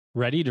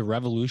Ready to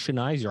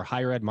revolutionize your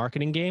higher ed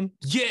marketing game?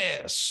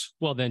 Yes.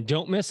 Well, then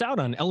don't miss out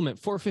on Element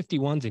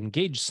 451's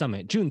Engage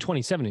Summit, June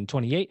 27 and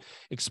 28.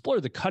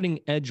 Explore the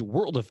cutting edge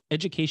world of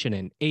education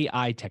and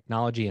AI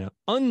technology and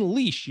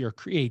unleash your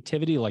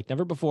creativity like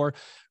never before.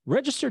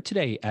 Register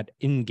today at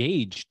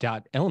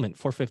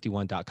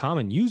engage.element451.com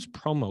and use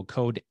promo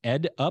code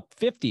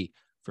EDUP50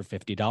 for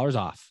 $50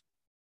 off.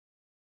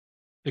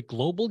 The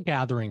global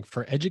gathering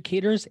for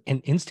educators and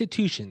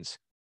institutions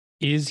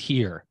is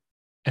here.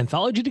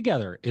 Anthology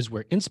Together is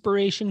where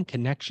inspiration,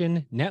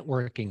 connection,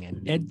 networking,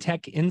 and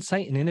EdTech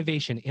insight and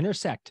innovation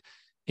intersect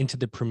into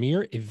the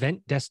premier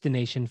event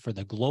destination for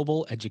the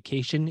global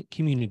education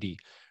community.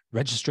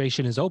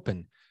 Registration is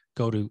open.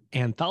 Go to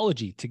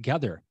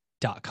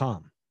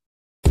anthologytogether.com.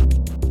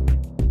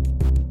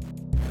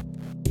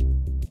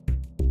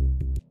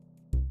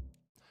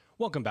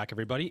 Welcome back,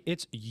 everybody.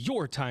 It's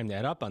your time to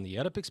Ed Up on the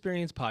Ed Up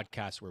Experience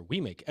podcast, where we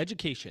make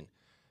education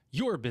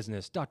your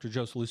business. Dr.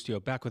 Joe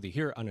Salustio back with you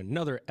here on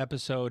another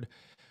episode.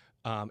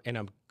 And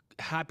I'm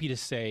happy to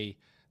say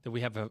that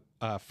we have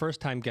a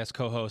first-time guest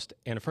co-host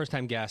and a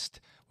first-time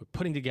guest. We're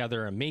putting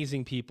together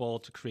amazing people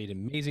to create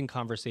amazing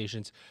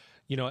conversations.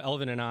 You know,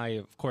 Elvin and I,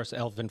 of course,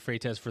 Elvin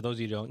Freitas, for those of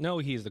you who don't know,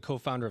 he is the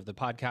co-founder of the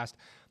podcast.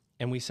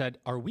 And we said,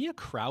 are we a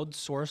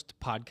crowdsourced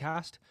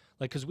podcast?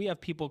 Like, because we have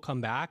people come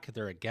back,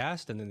 they're a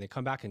guest, and then they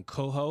come back and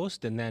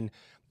co-host, and then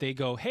they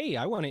go, hey,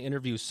 I want to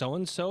interview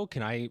so-and-so.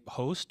 Can I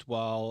host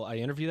while I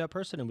interview that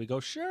person? And we go,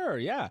 sure,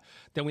 yeah.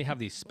 Then we have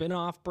these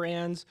spin-off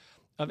brands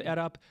of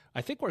EdUp.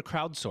 I think we're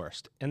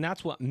crowdsourced, and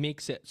that's what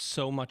makes it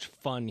so much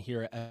fun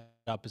here at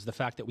EdUp, is the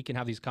fact that we can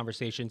have these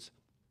conversations,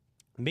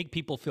 make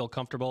people feel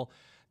comfortable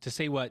to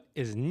say what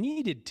is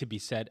needed to be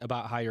said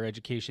about higher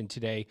education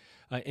today,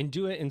 and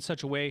do it in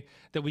such a way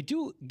that we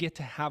do get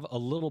to have a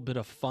little bit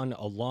of fun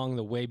along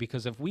the way,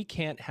 because if we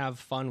can't have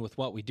fun with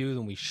what we do,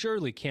 then we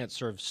surely can't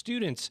serve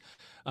students,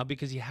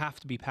 because you have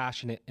to be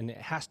passionate and it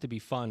has to be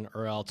fun,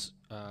 or else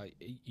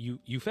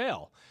you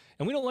fail.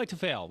 And we don't like to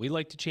fail. We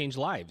like to change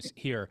lives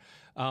here.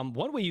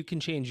 One way you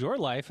can change your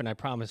life, and I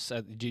promise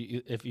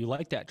if you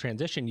like that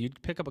transition, you'd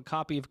pick up a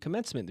copy of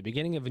Commencement, the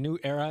beginning of a new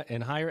era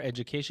in higher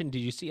education. Did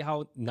you see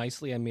how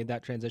nicely I made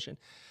that transition?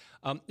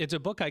 It's a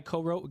book I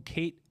co-wrote with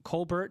Kate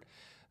Colbert,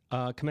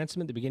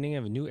 Commencement, the beginning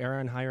of a new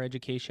era in higher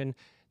education.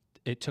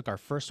 It took our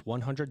first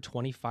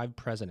 125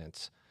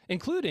 presidents,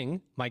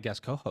 including my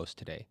guest co-host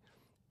today,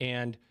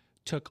 and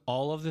took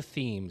all of the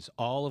themes,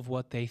 all of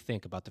what they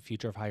think about the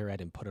future of higher ed,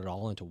 and put it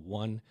all into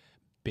one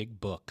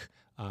big book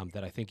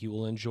that I think you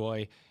will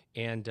enjoy.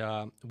 And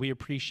we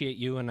appreciate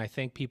you, and I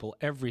thank people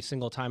every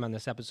single time on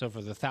this episode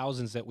for the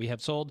thousands that we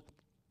have sold.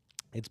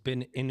 It's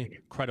been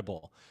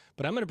incredible.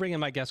 But I'm going to bring in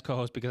my guest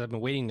co-host because I've been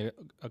waiting to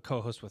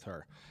co-host with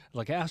her.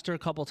 Like, I asked her a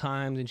couple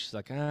times, and she's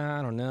like,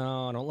 I don't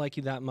know. I don't like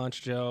you that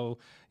much, Joe.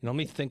 Let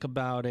me think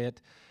about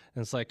it.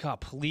 And it's like, oh,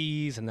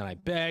 please. And then I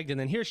begged. And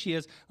then here she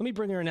is. Let me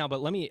bring her in now.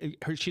 But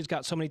she's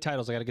got so many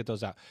titles. I got to get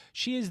those out.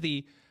 She is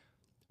the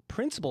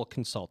principal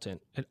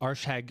consultant at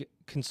Arshag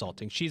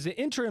Consulting. She's the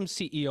interim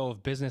CEO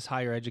of Business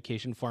Higher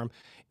Education Forum.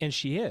 And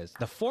she is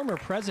the former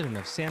president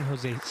of San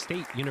Jose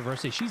State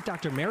University. She's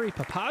Dr. Mary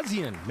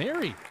Papazian.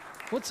 Mary,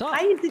 what's up?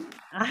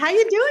 How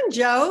you doing,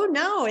 Joe?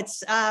 No,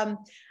 it's I'm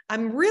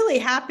really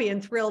happy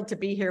and thrilled to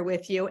be here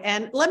with you.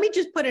 And let me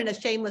just put in a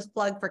shameless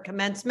plug for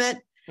Commencement.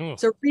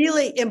 It's a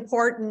really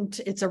important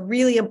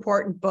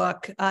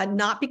book,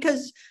 not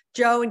because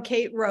Joe and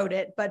Kate wrote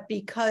it, but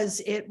because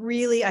it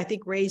really, I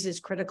think, raises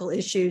critical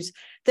issues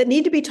that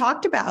need to be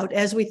talked about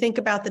as we think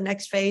about the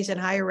next phase in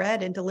higher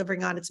ed and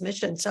delivering on its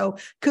mission. So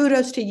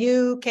kudos to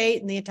you,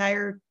 Kate, and the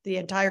entire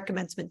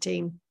Commencement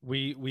team.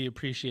 We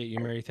appreciate you,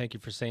 Mary. Thank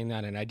you for saying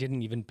that. And I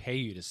didn't even pay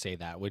you to say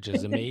that, which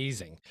is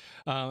amazing.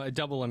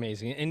 Double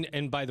amazing.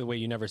 And by the way,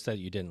 you never said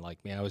you didn't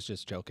like me. I was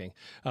just joking.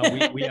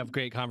 We have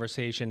great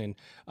conversation. And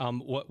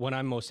what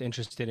I'm most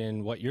interested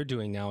in, what you're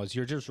doing now, is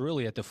you're just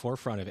really at the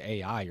forefront of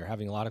AI. You're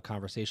having a lot of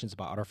conversations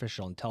about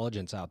artificial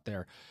intelligence out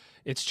there.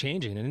 It's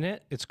changing, isn't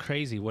it? It's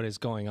crazy what is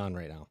going on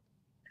right now.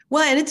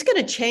 Well, and it's going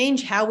to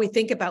change how we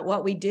think about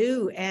what we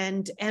do,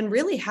 and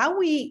really how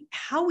we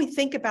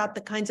think about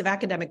the kinds of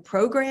academic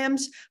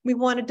programs we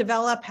want to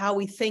develop, how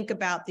we think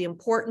about the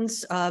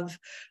importance of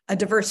a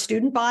diverse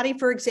student body,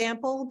 for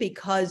example,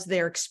 because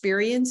their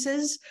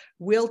experiences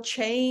will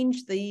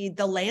change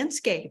the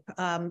landscape.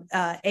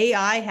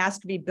 AI has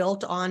to be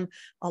built on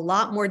a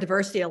lot more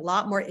diversity, a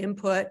lot more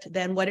input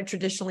than what it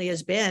traditionally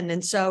has been.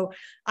 And so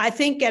I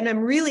think, and I'm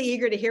really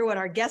eager to hear what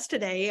our guest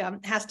today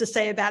has to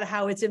say about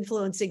how it's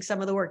influencing some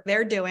of the work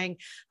they're doing.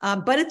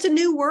 But it's a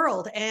new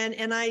world.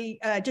 And I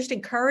just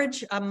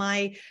encourage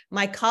my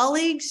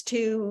colleagues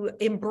to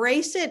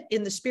embrace it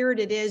in the spirit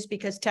it is,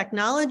 because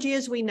technology,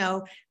 as we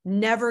know,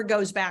 never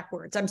goes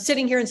backwards. I'm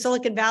sitting here in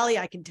Silicon Valley.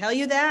 I can tell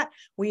you that.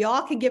 We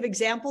all can give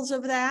examples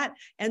of that.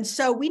 And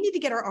so we need to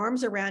get our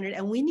arms around it,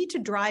 and we need to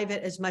drive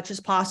it as much as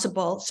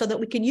possible so that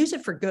we can use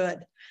it for good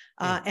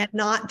and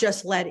not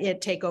just let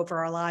it take over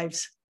our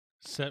lives.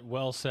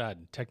 Well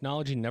said.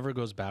 Technology never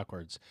goes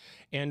backwards.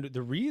 And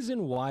the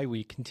reason why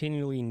we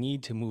continually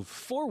need to move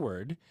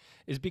forward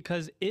is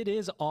because it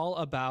is all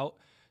about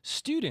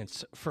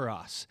students for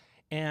us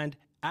and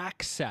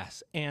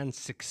access and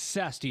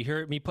success. Do you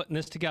hear me putting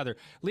this together?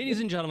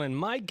 Ladies and gentlemen,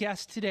 my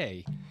guest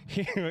today,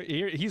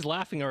 he's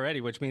laughing already,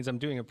 which means I'm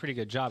doing a pretty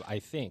good job, I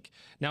think.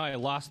 Now I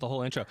lost the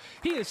whole intro.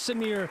 He is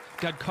Samir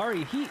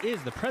Gadkaree. He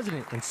is the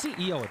president and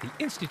CEO at the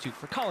Institute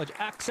for College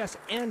Access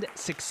and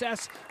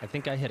Success. I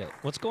think I hit it.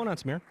 What's going on,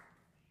 Samir?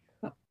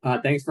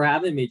 Thanks for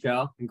having me,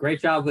 Joe. And great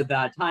job with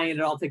tying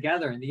it all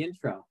together in the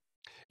intro.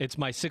 It's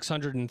my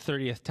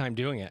 630th time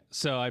doing it,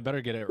 so I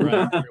better get it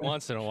right every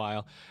once in a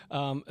while.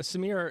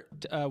 Samir,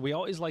 we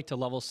always like to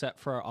level set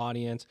for our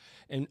audience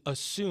and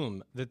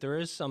assume that there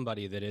is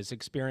somebody that is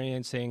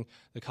experiencing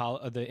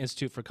the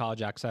Institute for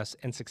College Access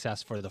and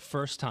Success for the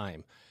first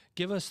time.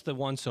 Give us the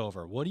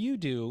once-over. What do you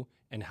do,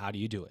 and how do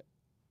you do it?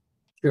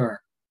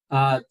 Sure.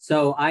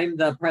 So I'm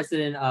the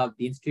president of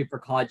the Institute for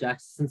College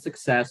Access and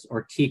Success,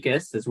 or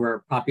TICAS, as we're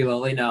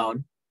popularly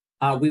known.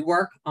 We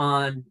work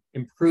on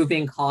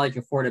improving college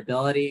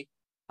affordability,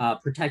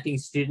 protecting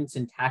students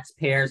and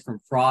taxpayers from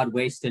fraud,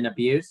 waste, and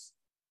abuse,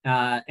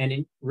 and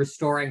in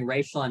restoring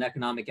racial and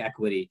economic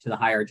equity to the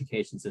higher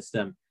education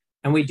system.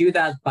 And we do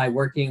that by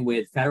working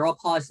with federal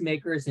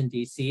policymakers in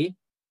DC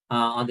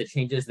on the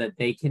changes that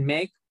they can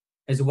make,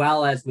 as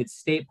well as with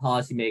state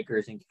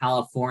policymakers in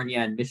California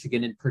and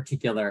Michigan in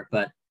particular,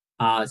 but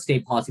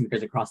state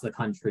policymakers across the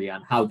country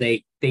on how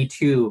they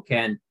too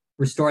can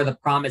restore the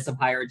promise of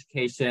higher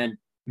education,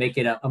 make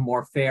it a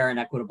more fair and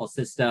equitable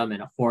system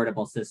and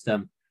affordable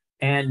system.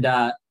 And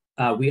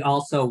we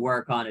also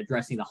work on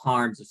addressing the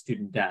harms of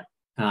student debt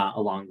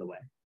along the way.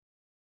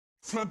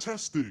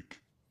 Fantastic.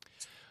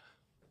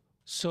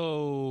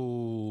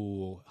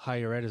 So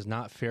higher ed is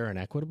not fair and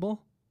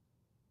equitable?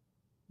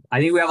 I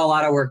think we have a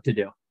lot of work to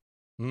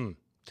do.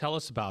 Tell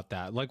us about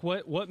that. Like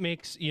what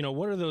makes,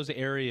 what are those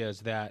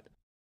areas that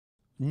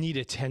need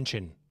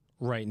attention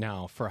right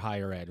now for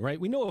higher ed, right?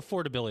 We know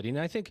affordability, and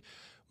I think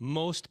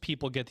most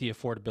people get the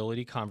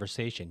affordability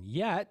conversation,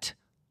 yet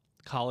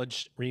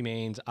college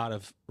remains out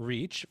of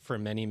reach for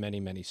many,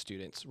 many, many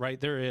students, right?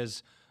 There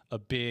is a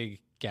big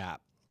gap.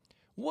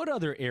 What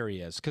other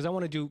areas, because I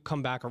want to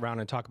come back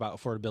around and talk about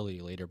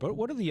affordability later, but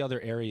what are the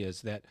other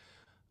areas that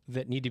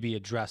need to be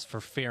addressed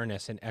for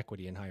fairness and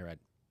equity in higher ed?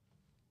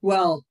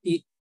 Well,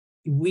 it's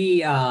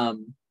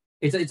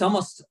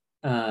almost,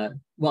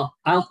 well,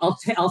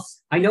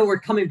 I know we're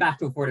coming back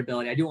to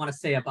affordability. I do want to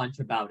say a bunch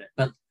about it,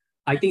 but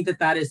I think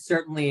that is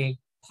certainly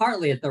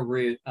partly at the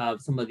root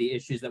of some of the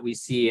issues that we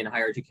see in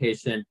higher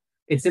education.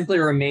 It simply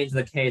remains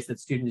the case that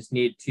students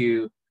need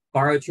to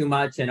borrow too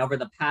much. And over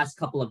the past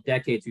couple of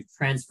decades, we've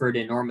transferred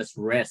enormous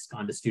risk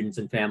onto students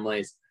and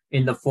families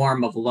in the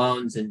form of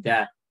loans and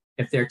debt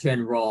if they're to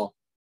enroll.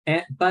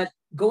 But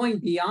going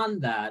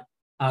beyond that,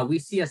 we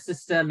see a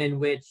system in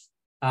which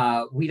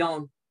we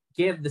don't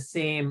give the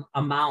same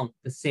amount,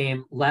 the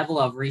same level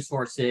of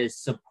resources,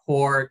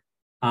 support,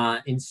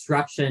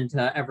 instruction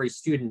to every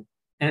student.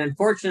 And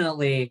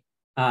unfortunately,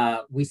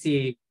 we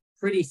see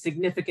pretty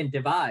significant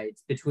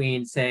divides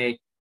between, say,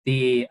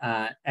 the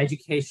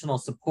educational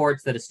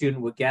supports that a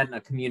student would get in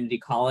a community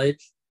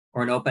college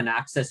or an open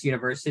access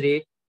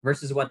university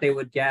versus what they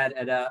would get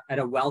at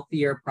a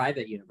wealthier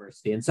private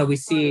university. And so we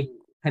see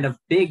kind of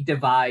big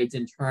divides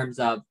in terms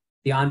of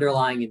the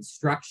underlying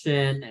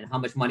instruction and how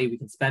much money we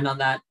can spend on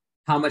that.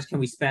 How much can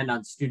we spend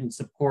on student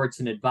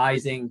supports and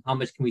advising? How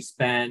much can we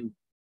spend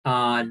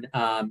on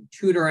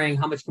tutoring?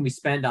 How much can we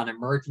spend on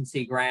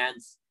emergency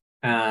grants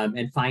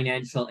and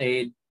financial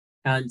aid?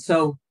 And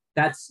so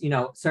that's,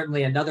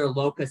 certainly another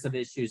locus of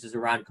issues is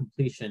around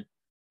completion.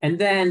 And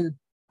then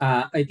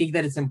I think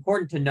that it's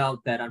important to note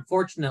that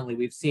unfortunately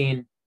we've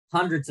seen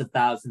hundreds of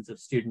thousands of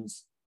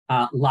students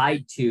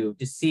lied to,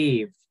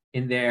 deceived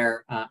in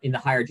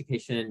the higher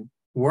education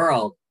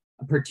world.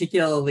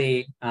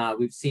 Particularly,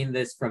 we've seen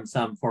this from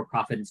some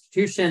for-profit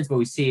institutions, but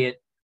we see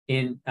it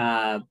in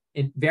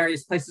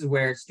various places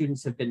where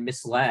students have been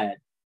misled.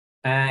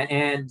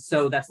 And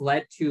so that's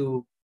led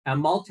to a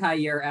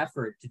multi-year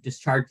effort to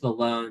discharge the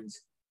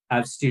loans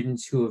of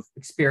students who have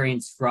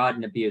experienced fraud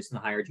and abuse in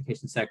the higher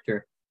education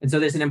sector. And so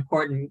there's an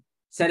important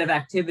set of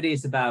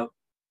activities about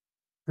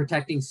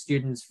protecting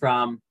students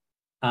from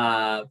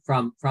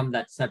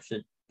that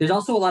deception. There's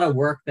also a lot of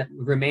work that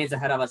remains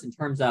ahead of us in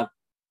terms of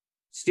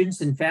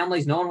students and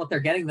families knowing what they're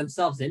getting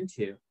themselves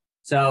into.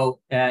 So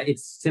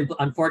it's simply,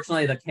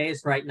 unfortunately, the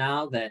case right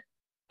now that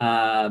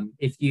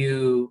if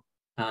you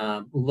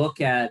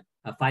look at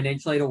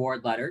financial aid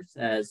award letters,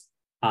 as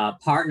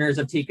partners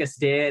of TICAS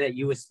did at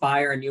You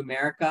Aspire and You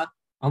America,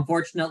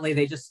 unfortunately,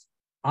 they just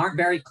aren't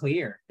very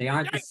clear. They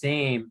aren't the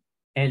same.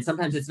 And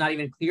sometimes it's not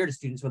even clear to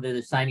students whether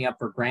they're signing up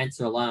for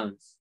grants or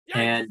loans.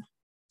 And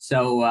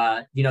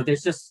so,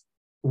 there's just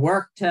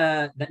work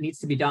that needs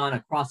to be done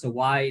across a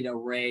wide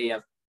array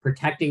of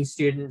protecting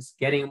students,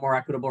 getting more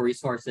equitable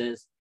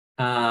resources,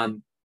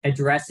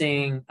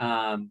 addressing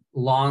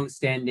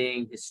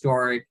long-standing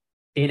historic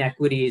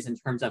inequities in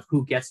terms of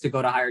who gets to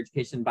go to higher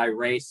education by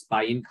race,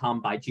 by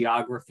income, by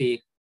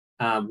geography,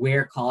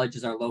 where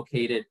colleges are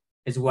located,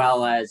 as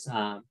well as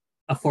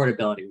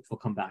affordability, which we'll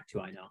come back to,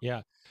 I know.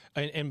 Yeah.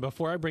 And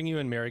before I bring you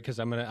in, Mary, because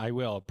I'm going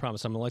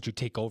to let you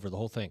take over the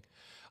whole thing.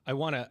 I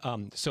want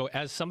to, so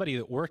as somebody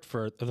that worked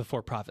for the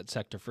for-profit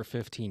sector for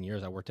 15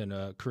 years, I worked in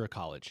a career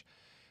college.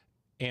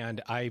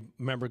 And I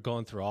remember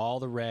going through all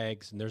the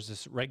regs, and there's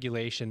this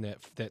regulation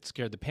that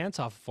scared the pants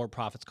off of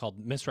for-profits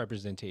called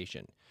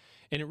misrepresentation.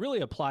 And it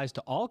really applies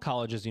to all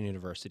colleges and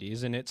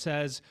universities. And it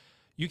says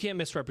you can't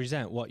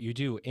misrepresent what you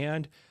do.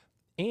 And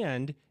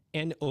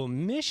an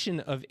omission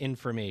of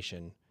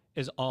information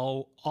is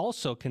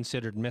also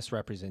considered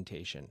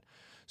misrepresentation.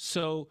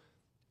 So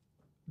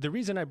the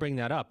reason I bring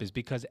that up is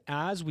because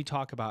as we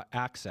talk about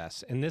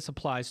access, and this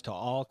applies to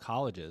all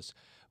colleges,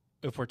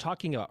 if we're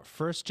talking about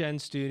first-gen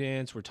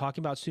students, we're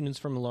talking about students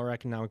from a lower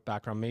economic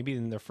background, maybe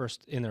in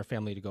their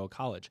family to go to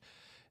college,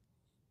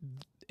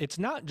 it's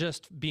not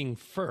just being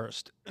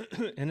first,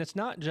 and it's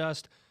not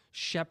just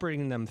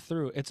shepherding them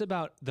through. It's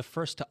about the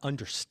first to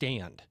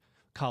understand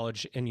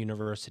college and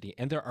university.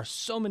 And there are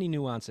so many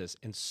nuances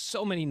and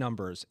so many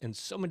numbers and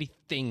so many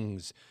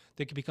things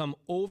that can become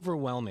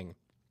overwhelming.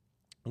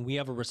 And we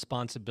have a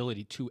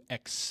responsibility to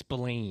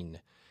explain,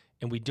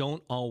 and we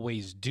don't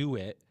always do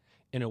it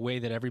in a way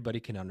that everybody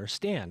can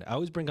understand. I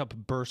always bring up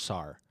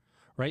bursar,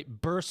 right?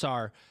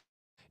 Bursar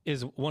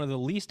is one of the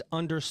least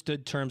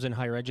understood terms in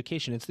higher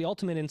education. It's the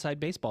ultimate inside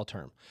baseball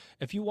term.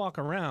 If you walk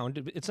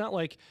around, it's not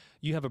like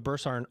you have a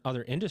bursar in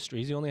other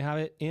industries. You only have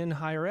it in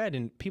higher ed,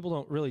 and people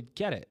don't really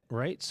get it,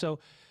 right? So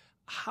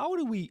how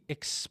do we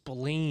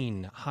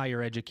explain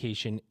higher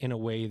education in a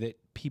way that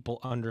people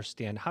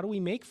understand? How do we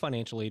make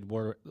financial aid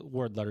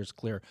word letters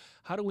clear?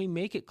 How do we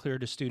make it clear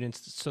to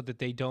students so that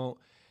they don't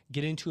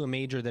get into a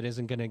major that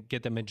isn't going to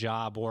get them a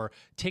job, or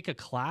take a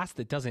class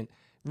that doesn't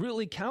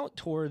really count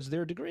towards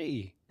their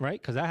degree, right?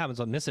 Because that happens,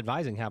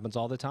 misadvising happens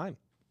all the time.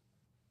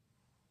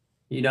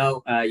 You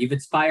know, you've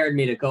inspired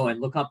me to go and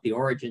look up the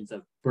origins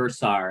of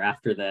bursar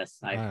after this.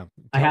 I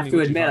have to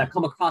admit, I've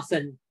come across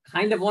it and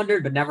kind of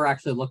wondered, but never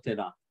actually looked it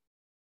up.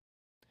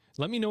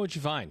 Let me know what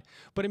you find.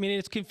 But I mean,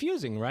 it's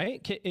confusing,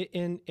 right?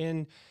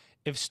 And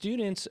if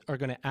students are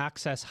going to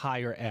access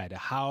higher ed,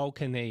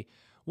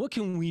 what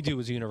can we do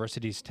as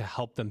universities to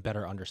help them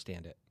better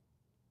understand it?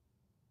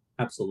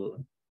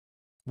 Absolutely.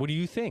 What do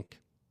you think?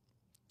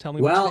 Tell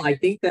me. Well, I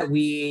think that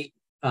we,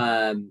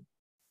 I'll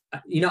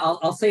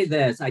say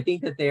this. I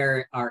think that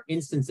there are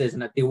instances,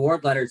 and that the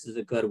award letters is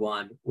a good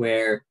one,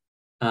 where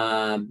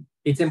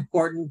it's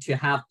important to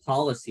have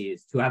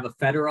policies, to have a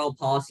federal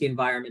policy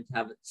environment, to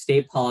have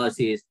state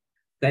policies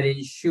that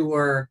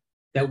ensure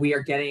that we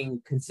are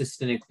getting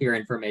consistent and clear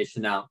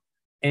information out.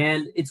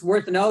 And it's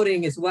worth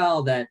noting as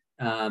well that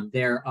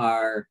there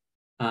are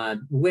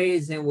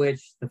ways in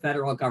which the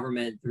federal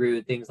government,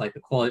 through things like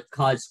the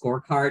college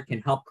scorecard,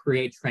 can help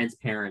create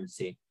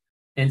transparency.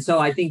 And so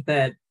I think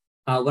that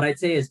what I'd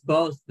say is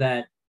both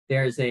that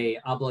there's a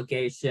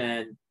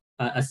obligation,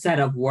 a set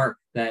of work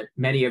that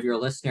many of your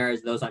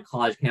listeners, those on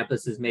college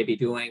campuses, may be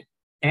doing,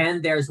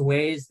 and there's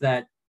ways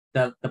that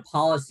the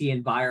policy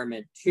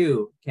environment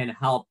too can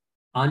help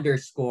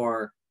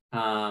underscore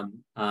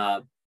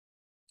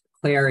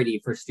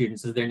clarity for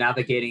students as they're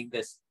navigating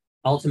this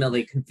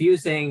ultimately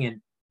confusing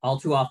and all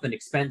too often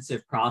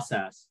expensive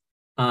process.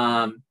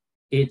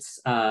 It's,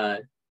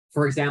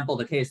 for example,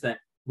 the case that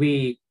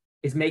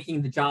is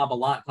making the job a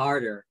lot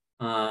harder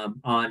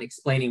on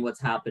explaining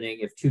what's happening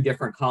if two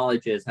different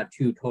colleges have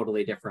two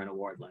totally different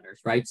award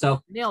letters, right?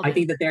 So I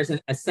think that there's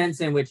a sense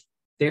in which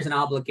there's an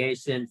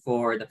obligation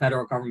for the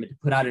federal government to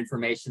put out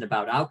information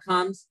about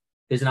outcomes.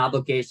 There's an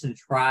obligation to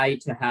try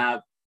to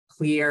have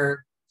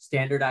clear,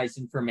 standardized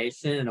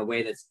information in a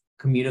way that's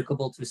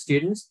communicable to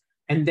students.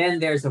 And then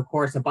there's, of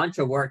course, a bunch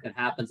of work that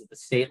happens at the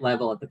state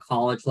level, at the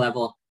college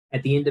level,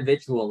 at the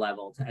individual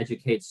level to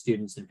educate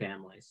students and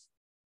families.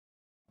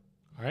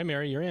 All right,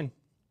 Mary, you're in.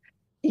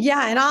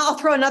 Yeah, and I'll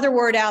throw another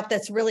word out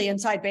that's really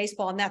inside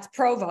baseball, and that's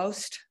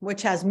provost,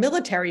 which has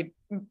military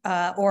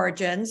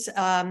origins.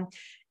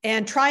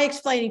 And try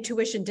explaining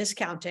tuition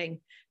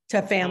discounting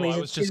to families. I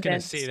was just going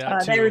to say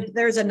that too.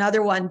 There's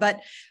another one, but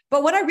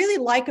what I really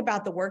like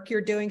about the work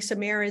you're doing,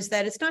 Samir, is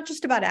that it's not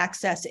just about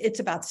access, it's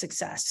about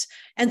success.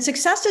 And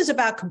success is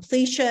about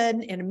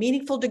completion in a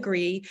meaningful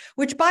degree,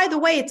 which, by the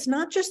way, it's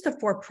not just the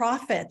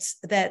for-profits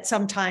that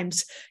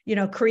sometimes,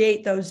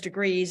 create those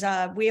degrees.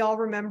 We all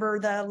remember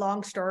the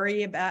long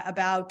story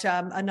about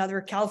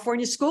another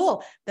California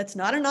school that's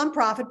not a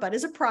nonprofit, but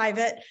is a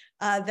private,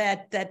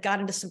 that got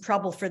into some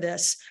trouble for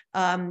this.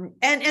 And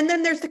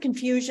then there's the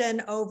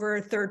confusion over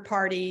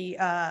third-party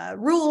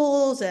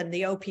rules and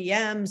the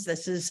OPMs.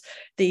 This is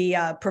the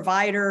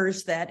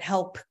providers that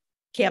help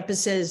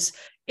campuses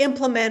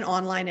implement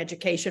online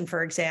education,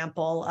 for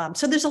example.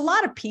 So there's a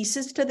lot of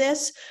pieces to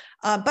this.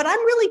 But I'm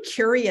really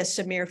curious,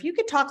 Samir, if you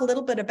could talk a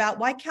little bit about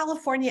why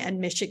California and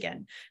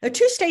Michigan. They're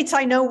two states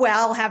I know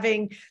well,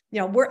 having,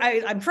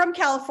 I'm from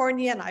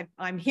California and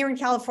I'm here in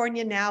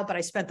California now, but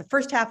I spent the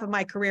first half of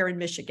my career in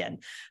Michigan.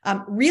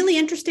 Really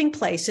interesting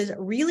places,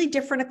 really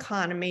different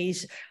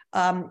economies,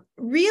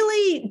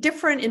 really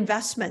different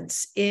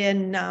investments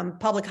in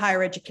public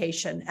higher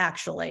education,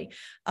 actually.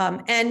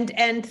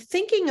 And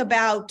thinking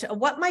about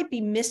what might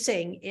be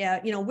missing,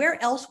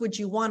 where else would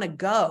you want to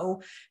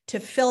go to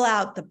fill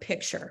out the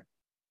picture?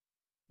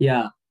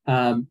 Yeah.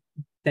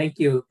 Thank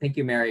you,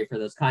 Mary, for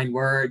those kind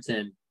words,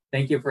 and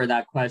thank you for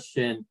that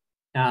question.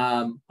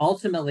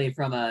 Ultimately,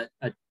 from a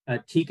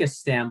TICA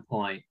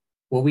standpoint,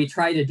 what we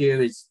try to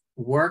do is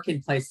work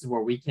in places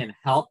where we can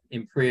help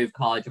improve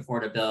college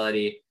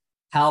affordability,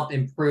 help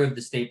improve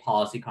the state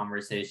policy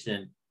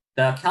conversation.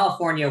 The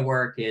California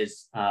work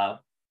is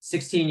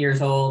 16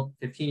 years old,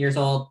 15 years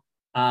old,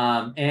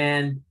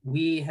 and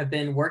we have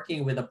been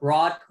working with a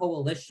broad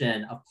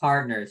coalition of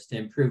partners to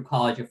improve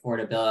college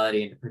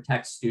affordability and to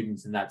protect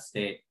students in that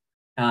state.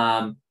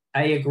 I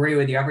agree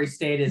with you. Every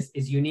state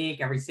is unique.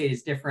 Every state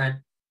is different.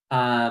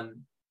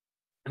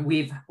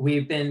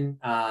 We've been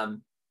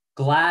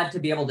glad to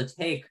be able to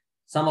take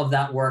some of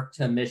that work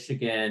to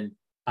Michigan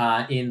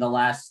in the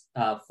last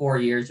 4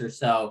 years or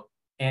so,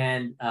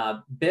 and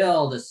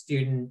build a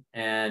student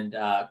and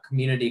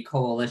community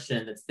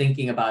coalition that's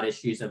thinking about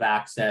issues of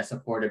access,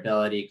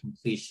 affordability,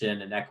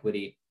 completion, and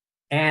equity.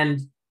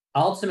 And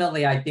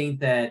ultimately, I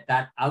think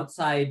that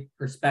outside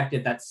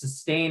perspective, that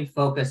sustained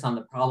focus on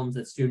the problems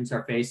that students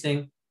are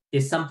facing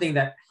is something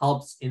that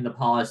helps in the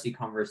policy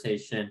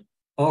conversation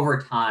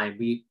over time.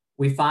 We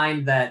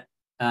find that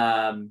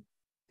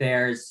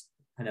there's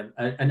kind of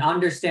an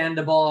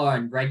understandable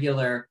and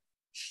regular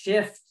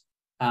shift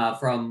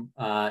from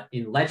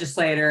in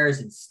legislators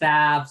and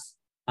staffs,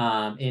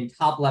 in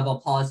top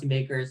level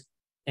policymakers.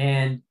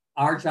 And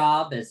our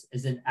job as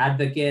an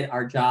advocate,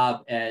 our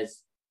job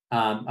as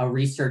a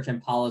research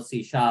and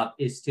policy shop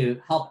is to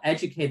help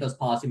educate those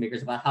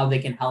policymakers about how they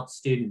can help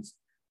students.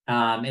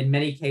 In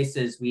many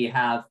cases, we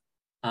have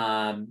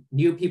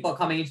new people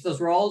coming into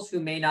those roles who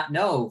may not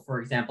know, for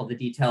example, the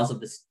details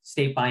of the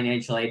state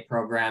financial aid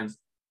programs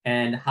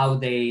and how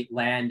they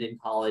land in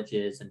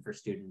colleges and for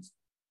students.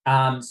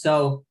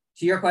 So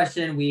to your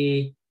question,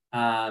 we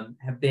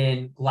have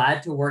been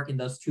glad to work in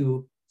those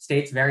two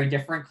states, very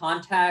different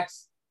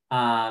contexts,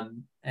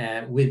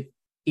 with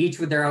each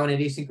with their own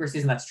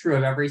idiosyncrasies, and that's true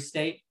of every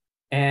state.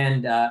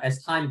 And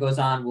as time goes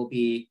on, we'll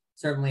be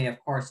certainly, of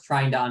course,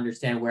 trying to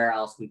understand where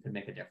else we could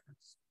make a difference.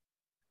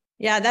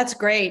 Yeah, that's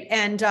great.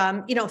 And,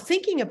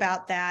 thinking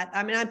about that,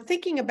 I mean, I'm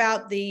thinking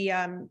about the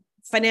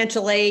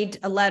financial aid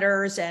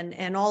letters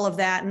and all of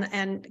that.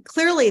 And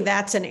clearly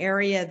that's an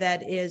area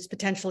that is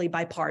potentially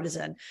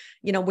bipartisan,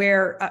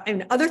 where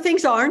and other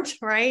things aren't,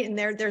 right? And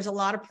there's a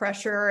lot of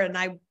pressure. And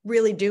I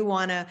really do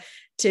want to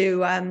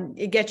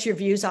get your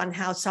views on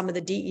how some of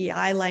the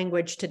DEI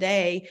language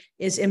today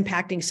is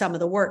impacting some of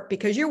the work,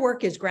 because your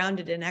work is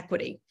grounded in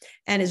equity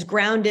and is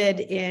grounded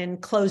in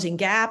closing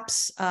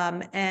gaps.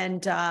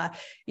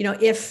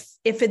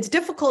 If it's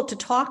difficult to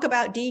talk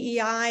about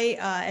DEI,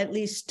 at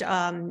least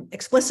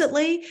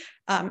explicitly,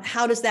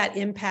 how does that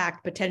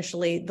impact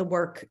potentially the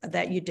work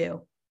that you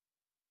do?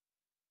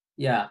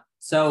 Yeah.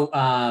 So,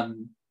 I'll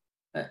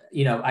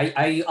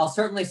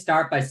certainly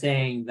start by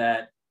saying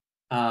that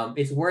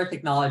it's worth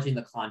acknowledging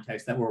the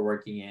context that we're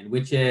working in,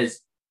 which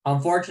is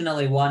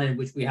unfortunately one in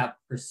which we have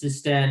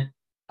persistent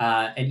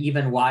and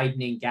even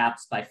widening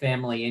gaps by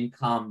family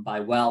income,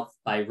 by wealth,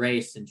 by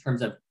race, in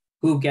terms of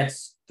who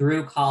gets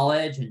through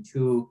college and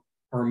to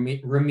a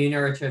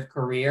remunerative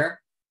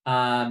career.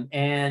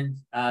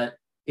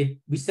 We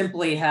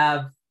simply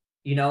have,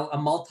 a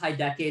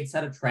multi-decade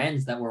set of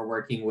trends that we're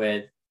working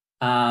with.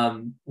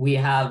 We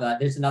have,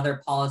 there's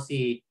another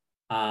policy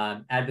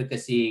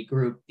advocacy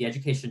group, the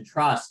Education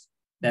Trust,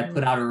 that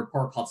put out a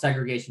report called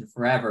Segregation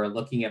Forever,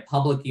 looking at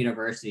public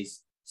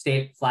universities,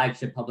 state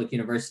flagship public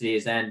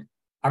universities, and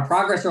our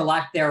progress or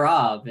lack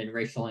thereof in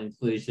racial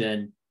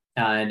inclusion.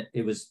 And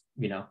it was,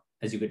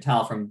 as you could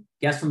tell from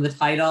the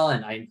title,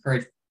 and I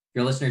encourage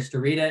your listeners to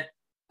read it,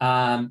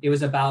 it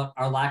was about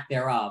our lack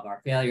thereof, our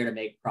failure to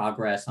make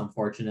progress,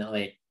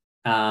 unfortunately,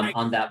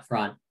 on that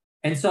front.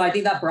 And so I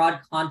think that broad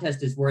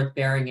context is worth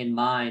bearing in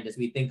mind as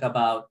we think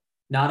about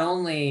not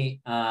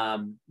only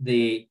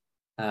the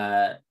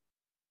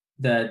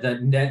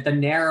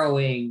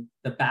narrowing,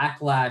 the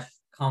backlash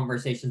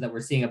conversations that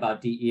we're seeing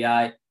about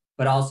DEI,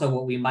 but also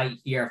what we might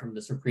hear from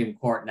the Supreme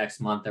Court next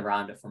month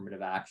around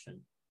affirmative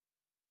action.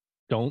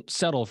 Don't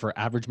settle for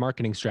average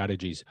marketing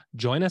strategies.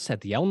 Join us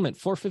at the Element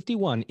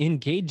 451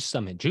 Engage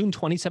Summit, June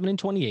 27 and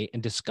 28,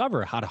 and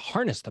discover how to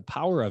harness the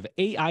power of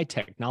AI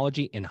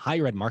technology in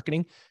higher ed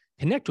marketing.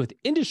 Connect with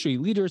industry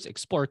leaders,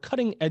 explore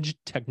cutting-edge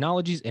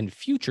technologies, and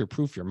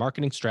future-proof your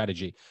marketing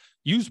strategy.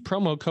 Use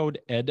promo code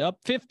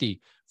EDUP50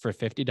 for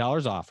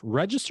 $50 off.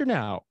 Register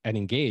now at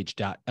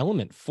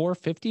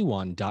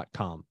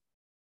engage.element451.com.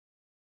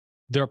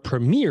 The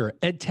premier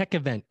EdTech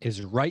event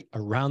is right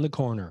around the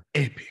corner.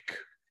 Epic.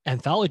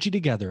 Anthology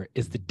Together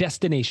is the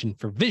destination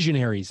for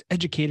visionaries,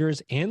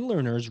 educators, and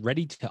learners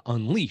ready to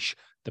unleash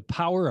the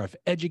power of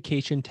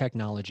education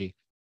technology.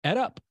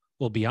 EdUp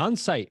will be on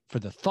site for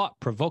the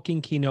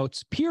thought-provoking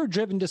keynotes,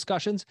 peer-driven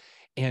discussions,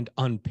 and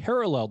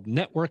unparalleled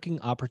networking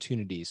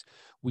opportunities.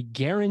 We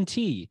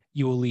guarantee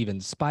you will leave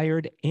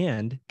inspired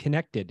and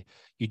connected.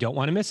 You don't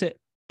want to miss it.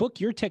 Book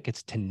your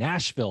tickets to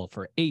Nashville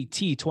for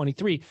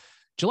AT23,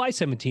 July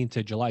 17th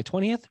to July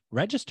 20th.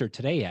 Register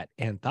today at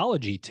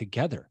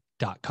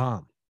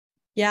anthologytogether.com.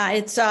 Yeah,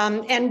 it's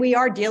and we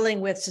are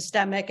dealing with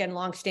systemic and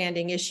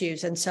longstanding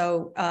issues. And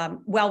so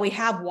while we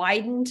have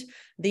widened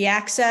the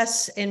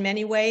access in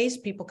many ways,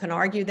 people can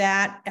argue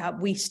that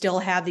we still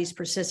have these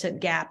persistent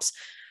gaps.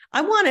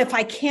 I want to, if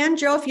I can,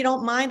 Joe, if you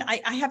don't mind,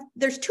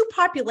 there's two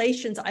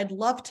populations I'd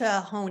love to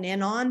hone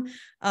in on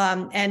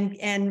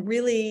and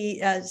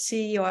really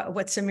see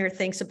what Samir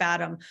thinks about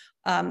them.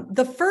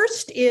 The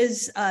first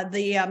is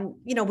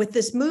with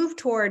this move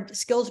toward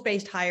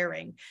skills-based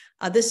hiring.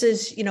 This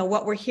is,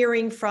 what we're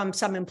hearing from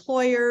some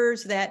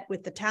employers, that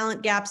with the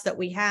talent gaps that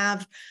we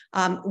have,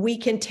 we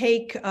can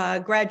take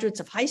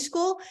graduates of high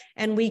school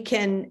and we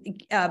can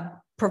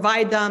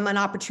provide them an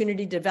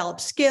opportunity to develop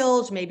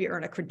skills, maybe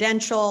earn a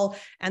credential,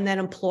 and then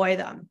employ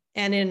them.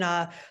 And in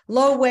a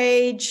low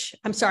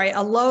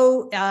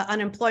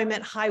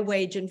unemployment, high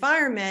wage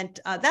environment,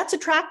 that's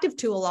attractive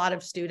to a lot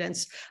of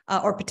students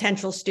or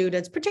potential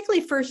students,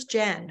 particularly first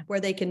gen, where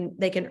they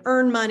can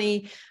earn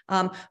money.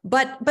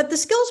 But the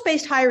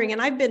skills-based hiring, and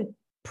I've been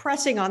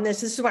pressing on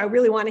this is why I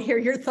really want to hear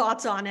your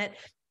thoughts on it.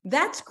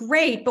 That's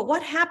great, but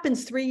what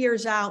happens 3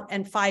 years out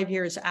and 5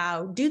 years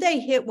out? Do they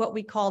hit what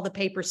we call the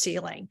paper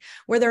ceiling,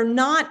 where they're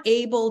not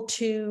able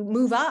to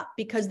move up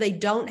because they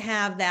don't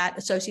have that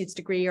associate's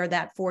degree or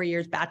that 4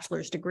 years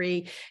bachelor's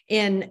degree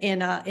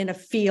in a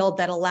field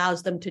that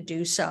allows them to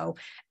do so?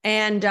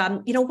 And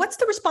what's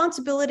the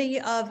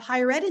responsibility of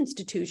higher ed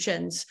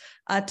institutions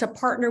to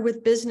partner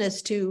with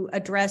business to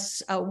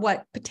address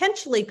what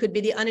potentially could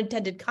be the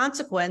unintended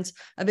consequence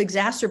of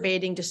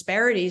exacerbating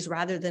disparities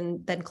rather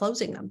than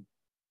closing them?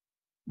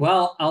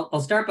 Well,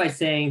 I'll start by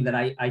saying that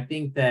I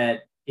think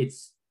that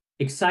it's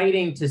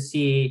exciting to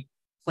see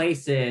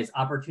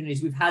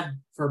opportunities. We've had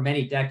for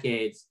many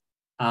decades,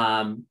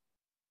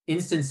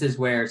 instances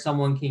where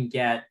someone can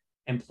get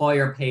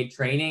employer-paid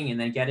training and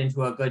then get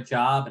into a good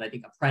job. And I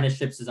think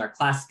apprenticeships is our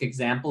classic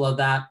example of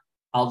that.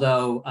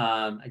 Although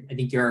I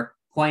think you're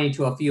pointing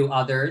to a few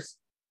others.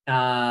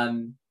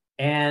 And,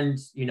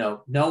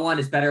 no one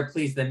is better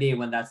pleased than me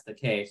when that's the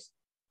case.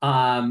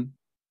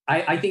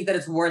 I think that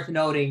it's worth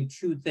noting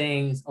two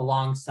things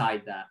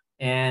alongside that.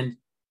 And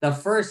the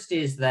first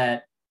is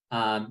that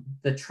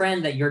the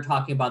trend that you're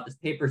talking about, this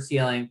paper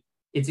ceiling,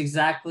 it's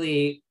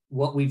exactly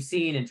what we've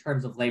seen in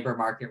terms of labor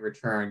market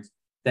returns,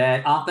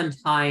 that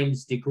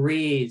oftentimes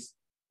degrees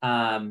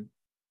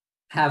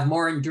have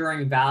more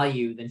enduring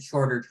value than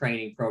shorter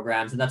training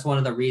programs. And that's one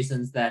of the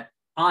reasons that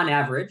on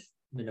average,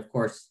 and of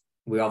course,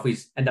 we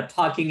always end up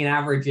talking in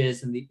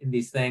averages in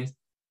these things,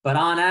 but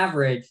on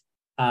average,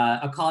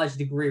 a college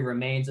degree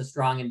remains a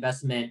strong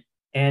investment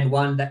and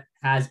one that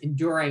has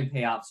enduring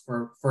payoffs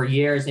for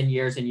years and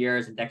years and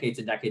years and decades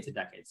and decades and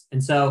decades.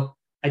 And so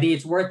I think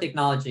it's worth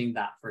acknowledging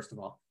that, first of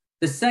all.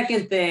 The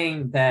second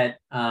thing that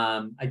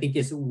I think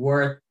is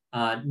worth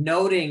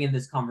noting in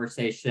this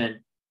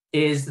conversation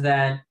is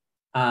that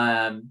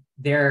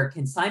there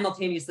can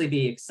simultaneously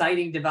be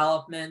exciting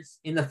developments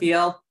in the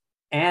field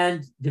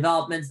and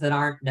developments that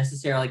aren't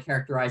necessarily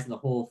characterizing the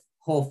whole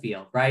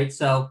field, right?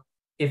 So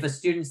if a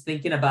student's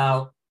thinking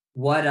about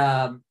what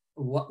do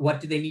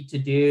they need to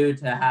do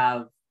to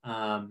have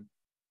a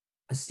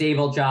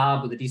stable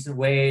job with a decent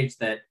wage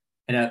and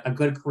a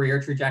good career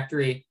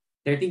trajectory,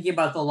 they're thinking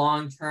about the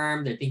long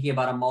term. They're thinking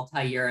about a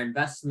multi-year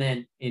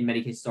investment in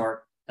many cases,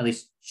 or at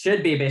least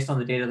should be based on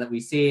the data that we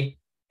see.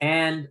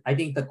 And I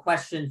think the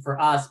question for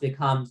us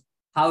becomes,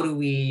 how do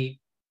we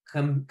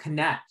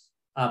connect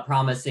a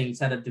promising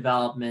set of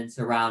developments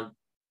around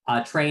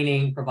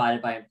training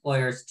provided by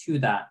employers to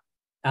that?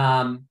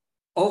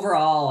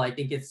 Overall, I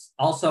think it's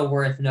also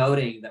worth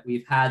noting that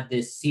we've had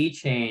this sea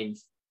change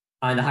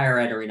on the higher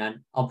ed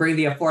arena. I'll bring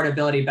the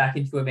affordability back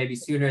into it maybe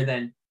sooner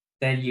than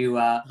you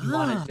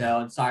wanted, Joe.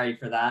 I'm sorry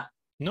for that.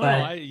 No,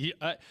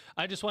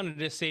 I just wanted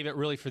to save it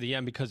really for the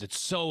end because it's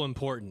so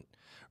important,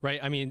 right?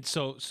 I mean,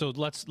 so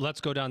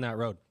let's go down that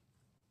road.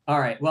 All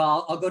right.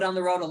 Well, I'll go down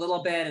the road a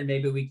little bit, and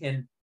maybe we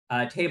can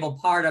table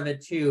part of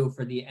it too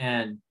for the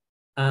end.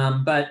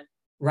 But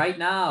right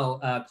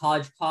now,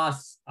 college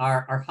costs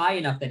are high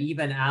enough that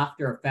even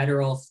after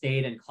federal,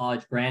 state, and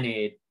college grant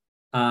aid,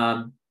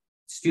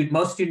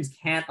 most students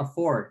can't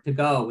afford to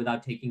go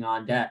without taking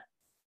on debt.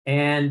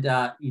 And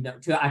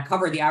to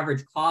cover the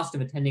average cost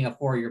of attending a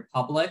four-year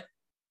public,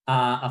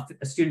 a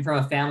student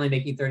from a family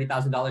making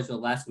 $30,000 or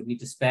less would need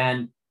to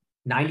spend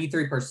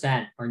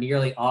 93% or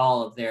nearly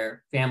all of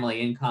their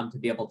family income to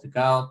be able to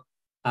go.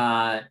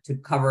 To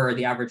cover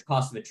the average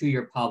cost of a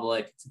two-year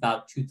public, it's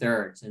about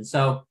 2/3. And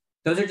so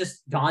those are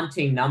just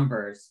daunting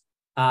numbers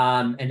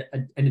and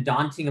a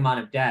daunting amount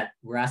of debt.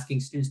 We're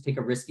asking students to take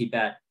a risky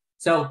bet.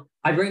 So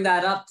I bring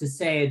that up to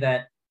say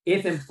that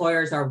if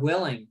employers are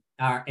willing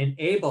and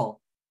able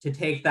to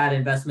take that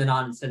investment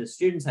on instead of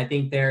students, I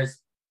think there's,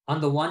 on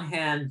the one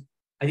hand,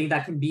 I think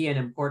that can be an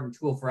important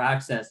tool for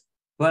access.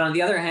 But on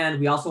the other hand,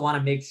 we also want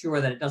to make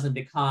sure that it doesn't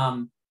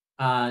become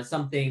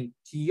something,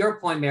 to your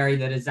point, Mary,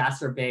 that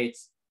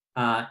exacerbates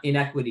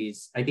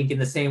inequities. I think in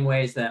the same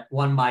ways that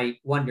one might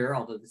wonder,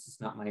 although this is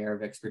not my area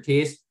of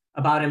expertise,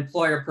 about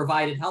employer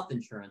provided health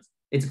insurance.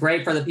 It's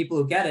great for the people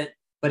who get it,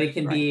 but it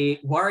can be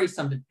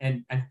worrisome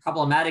and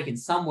problematic in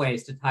some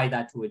ways to tie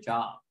that to a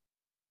job.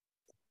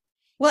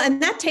 Well,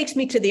 and that takes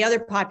me to the other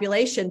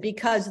population,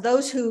 because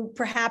those who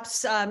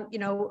perhaps,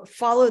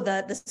 follow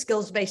the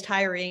skills-based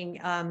hiring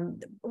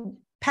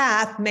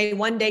path may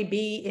one day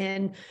be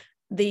in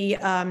the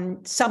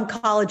some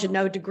college and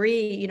no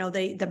degree,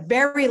 the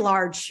very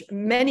large,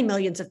 many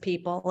millions of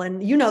people.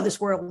 And you know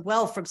this world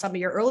well from some of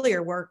your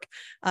earlier work,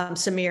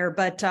 Samir.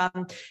 But,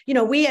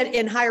 we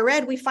in higher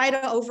ed, we fight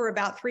over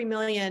about 3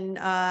 million,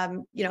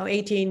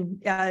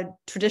 18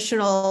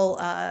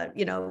 traditional,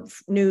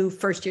 new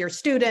first-year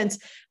students.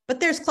 But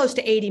there's close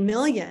to 80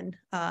 million,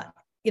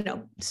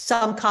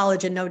 some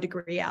college and no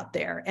degree out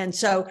there. And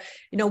so,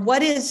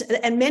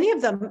 and many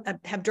of them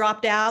have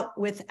dropped out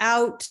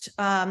without,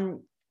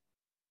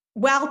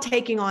 while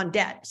taking on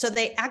debt. So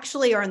they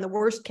actually are in the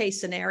worst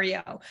case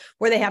scenario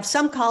where they have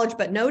some college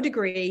but no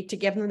degree to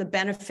give them the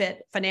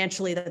benefit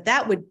financially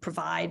that would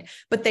provide,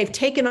 but they've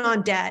taken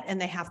on debt and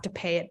they have to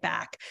pay it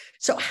back.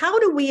 So how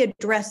do we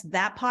address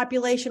that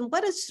population?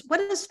 What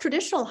does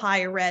traditional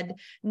higher ed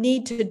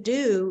need to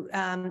do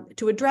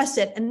to address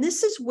it? And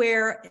this is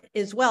where,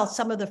 as well,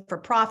 some of the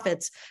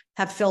for-profits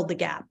have filled the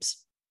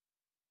gaps.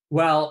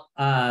 Well,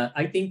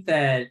 I think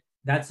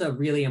that's a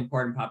really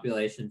important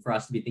population for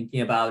us to be thinking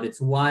about. It's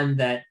one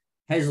that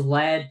has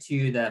led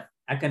to the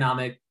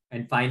economic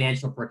and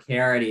financial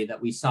precarity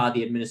that we saw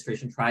the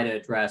administration try to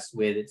address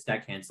with its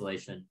debt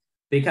cancellation.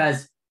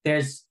 Because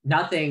there's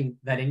nothing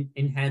that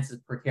enhances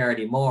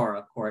precarity more,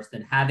 of course,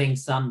 than having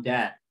some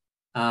debt,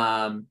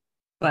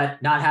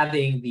 but not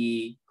having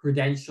the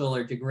credential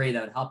or degree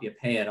that would help you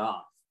pay it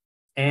off.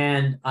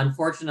 And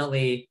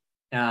unfortunately,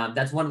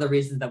 that's one of the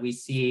reasons that we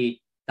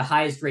see the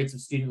highest rates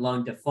of student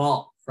loan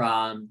default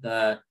from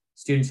the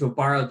students who have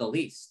borrowed the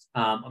least.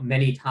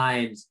 Many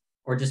times,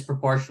 or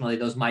disproportionately,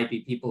 those might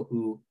be people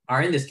who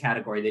are in this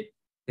category.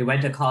 They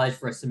went to college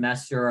for a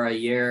semester or a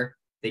year,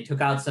 they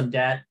took out some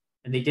debt,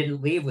 and they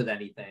didn't leave with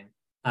anything.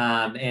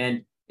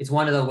 And it's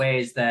one of the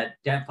ways that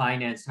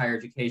debt-financed higher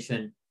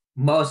education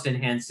most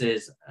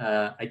enhances,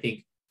 I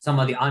think, some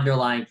of the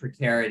underlying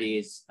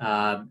precarities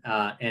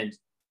and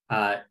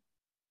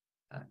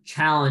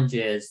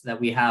challenges that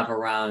we have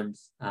around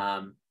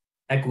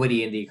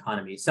equity in the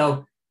economy.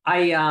 So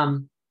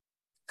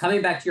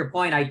coming back to your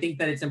point, I think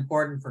that it's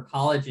important for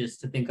colleges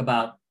to think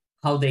about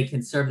how they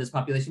can serve this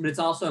population, but it's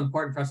also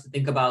important for us to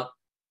think about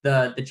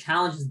the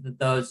challenges that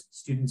those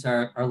students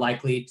are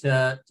likely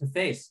to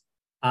face.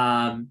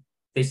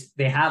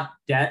 They have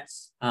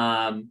debts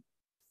from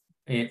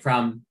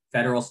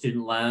federal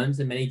student loans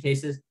in many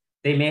cases.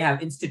 They may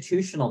have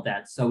institutional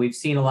debts. So we've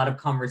seen a lot of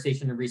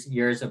conversation in recent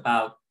years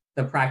about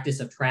the practice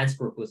of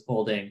transfer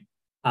withholding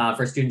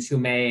for students who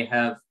may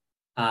have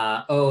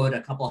owed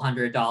a couple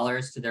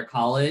 $100s to their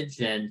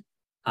college and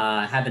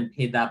haven't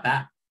paid that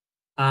back.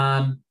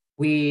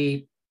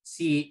 We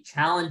see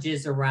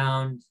challenges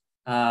around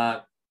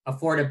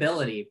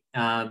affordability.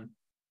 And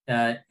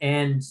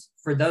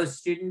for those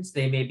students,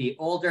 they may be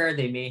older,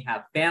 they may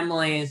have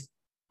families,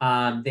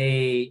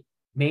 they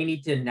may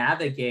need to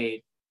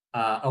navigate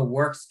a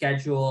work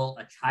schedule,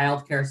 a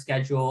childcare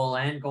schedule,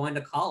 and going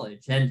to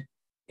college. And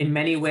in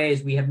many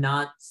ways, we have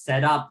not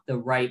set up the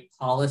right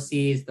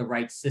policies, the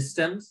right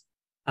systems.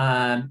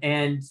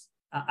 And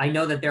I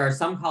know that there are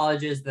some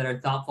colleges that are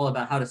thoughtful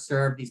about how to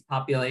serve these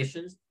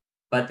populations,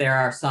 but there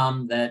are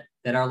some that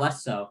are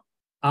less so.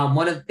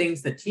 One of the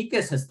things that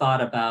TICAS has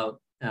thought about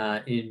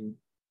in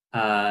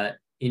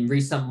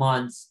recent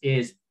months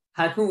is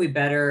how can we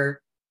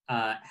better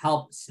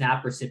help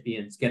SNAP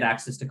recipients get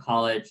access to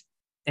college,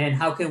 and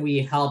how can we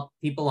help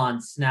people on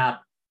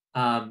SNAP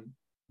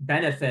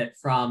benefit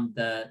from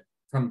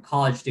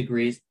college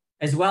degrees,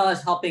 as well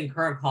as helping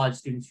current college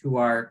students who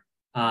are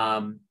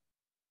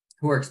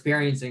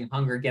experiencing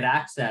hunger get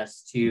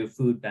access to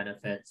food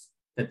benefits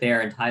that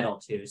they're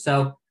entitled to.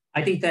 So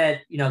I think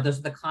that, those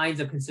are the kinds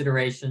of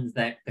considerations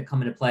that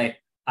come into play.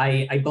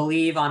 I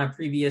believe on a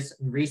previous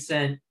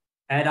recent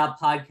EdUp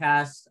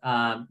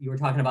podcast, you were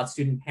talking about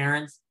student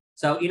parents.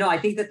 So, I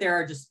think that there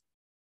are just,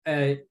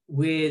 as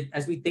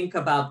we think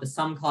about the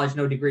some college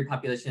no degree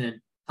population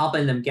and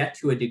helping them get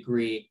to a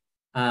degree,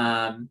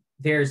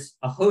 there's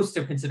a host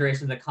of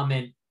considerations that come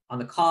in on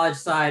the college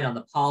side, on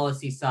the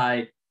policy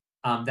side,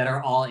 that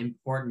are all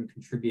important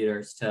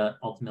contributors to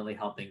ultimately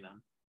helping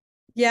them.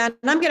 Yeah,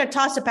 and I'm going to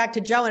toss it back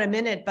to Joe in a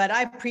minute, but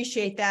I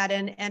appreciate that.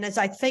 And as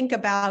I think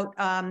about,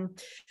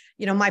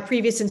 my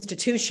previous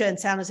institution,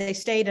 San Jose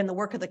State, and the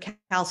work of the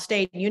Cal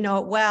State, you know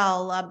it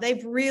well,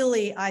 they've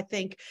really, I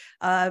think,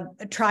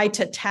 tried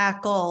to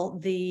tackle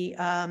the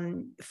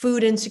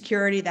food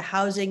insecurity, the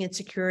housing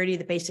insecurity,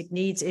 the basic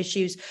needs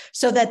issues,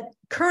 so that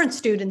current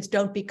students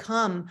don't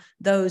become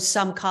those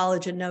some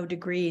college and no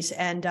degrees.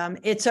 And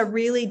it's a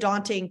really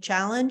daunting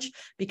challenge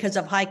because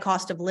of high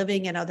cost of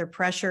living and other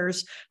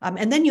pressures.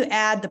 And then you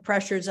add the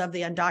pressures of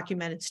the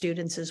undocumented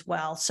students as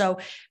well. So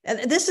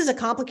this is a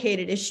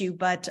complicated issue,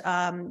 but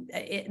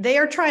they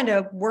are trying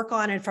to work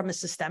on it from a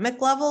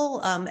systemic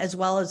level as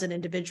well as an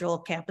individual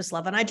campus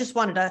level. And I just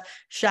wanted to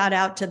shout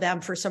out to them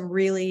for some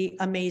really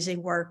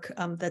amazing work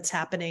that's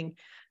happening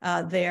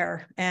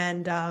there.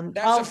 And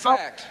that's a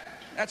fact.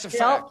 That's a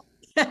fact.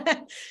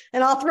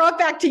 And I'll throw it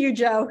back to you,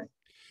 Joe.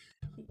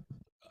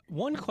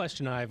 One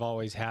question I've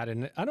always had,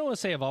 and I don't want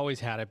to say I've always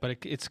had it, but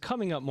it's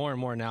coming up more and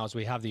more now as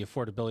we have the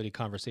affordability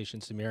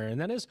conversation, Samira,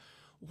 and that is,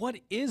 what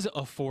is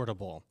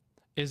affordable?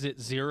 Is it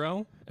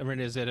zero? I mean,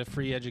 is it a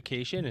free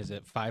education? Is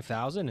it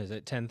 5,000? Is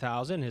it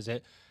 10,000? Is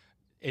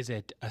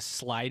it a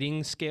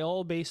sliding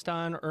scale based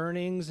on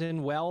earnings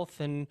and wealth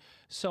and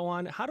so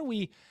on? How do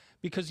we?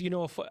 Because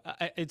if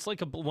it's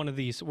like one of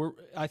these.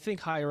 I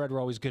think higher ed,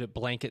 we're always good at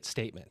blanket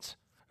statements.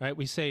 Right?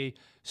 We say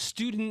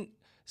student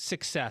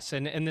success,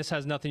 and this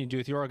has nothing to do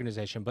with your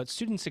organization, but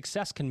student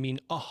success can mean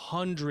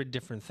 100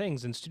 different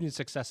things. And student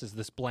success is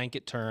this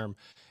blanket term,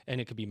 and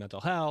it could be mental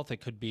health,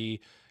 it could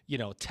be,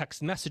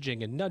 text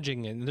messaging and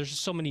nudging, and there's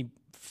just so many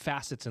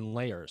facets and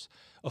layers.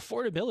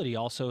 Affordability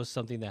also is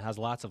something that has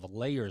lots of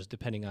layers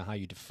depending on how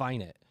you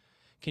define it.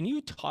 Can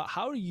you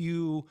how do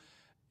you,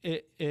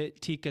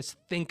 Tikas,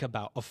 think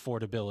about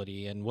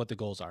affordability and what the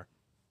goals are?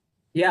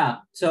 Yeah,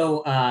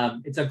 so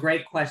it's a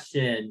great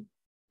question.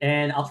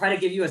 And I'll try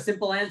to give you a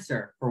simple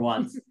answer for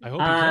once. I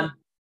hope you can.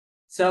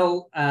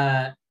 So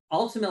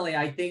ultimately,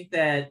 I think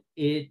that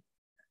it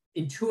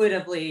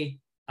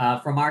intuitively,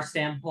 from our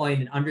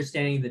standpoint and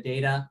understanding the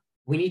data,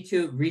 we need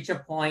to reach a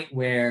point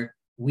where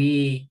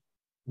we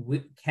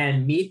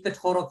can meet the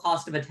total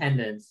cost of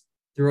attendance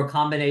through a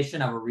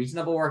combination of a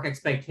reasonable work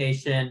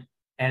expectation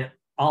and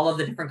all of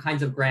the different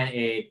kinds of grant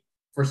aid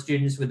for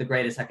students with the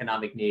greatest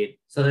economic need,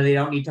 so that they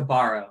don't need to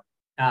borrow.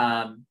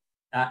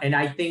 And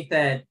I think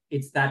that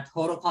it's that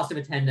total cost of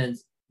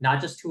attendance, not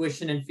just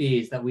tuition and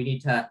fees, that we need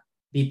to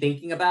be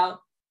thinking about.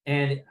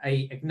 And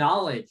I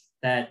acknowledge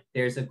that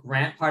there's a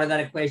grant part of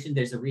that equation,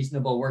 there's a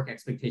reasonable work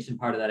expectation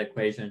part of that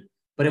equation.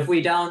 But if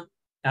we don't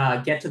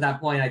get to that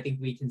point, I think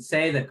we can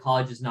say that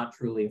college is not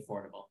truly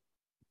affordable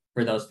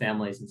for those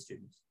families and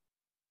students.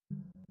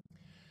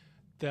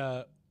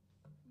 I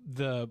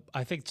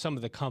think some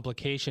of the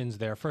complications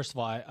there. First of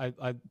all,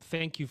 I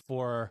thank you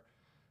for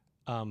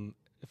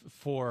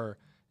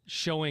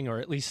showing, or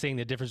at least saying,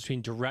 the difference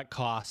between direct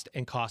cost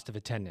and cost of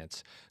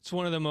attendance. It's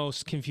one of the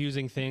most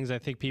confusing things. I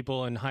think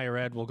people in higher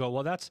ed will go,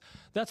 well, that's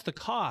the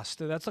cost.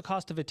 That's the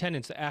cost of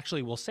attendance.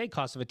 Actually, we'll say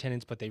cost of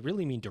attendance, but they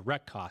really mean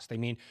direct cost. They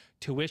mean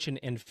tuition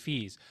and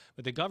fees.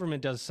 But the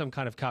government does some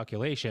kind of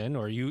calculation,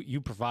 or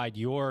you provide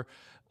your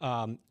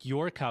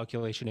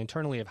calculation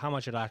internally of how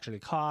much it actually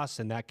costs,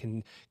 and that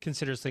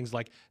considers things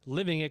like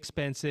living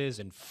expenses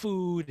and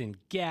food and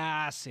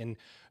gas and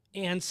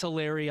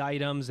ancillary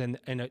items, and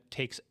it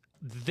takes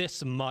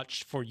this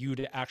much for you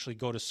to actually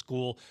go to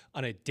school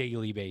on a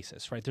daily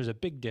basis, right? There's a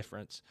big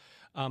difference.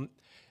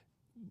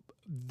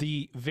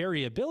 The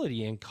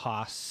variability in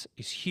costs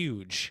is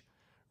huge,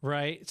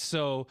 right?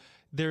 So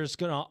there's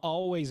going to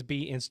always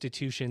be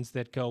institutions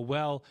that go,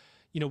 well,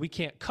 we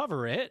can't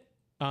cover it.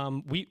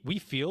 We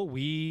feel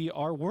we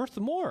are worth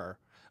more.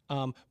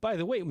 By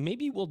the way,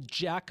 maybe we'll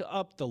jack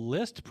up the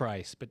list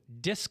price, but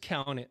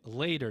discount it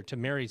later. To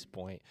Mary's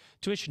point,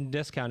 tuition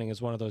discounting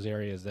is one of those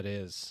areas that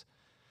is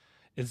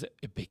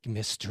a big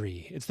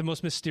mystery. It's the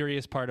most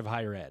mysterious part of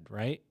higher ed,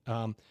 right?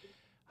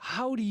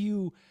 How do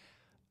you,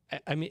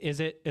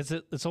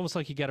 it's almost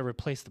like you got to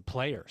replace the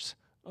players,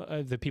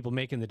 the people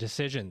making the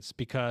decisions,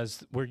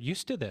 because we're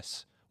used to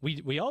this.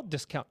 We all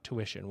discount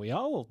tuition. We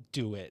all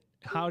do it.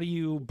 How do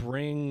you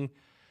bring,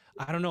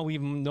 I don't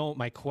even know what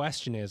my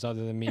question is,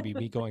 other than maybe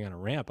me going on a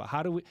rant, but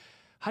how do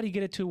you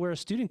get it to where a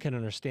student can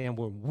understand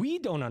where we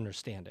don't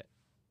understand it?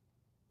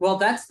 Well,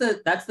 that's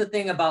the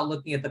thing about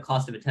looking at the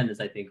cost of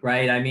attendance, I think,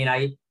 right? I mean,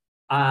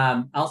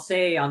 I'll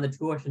say on the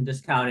tuition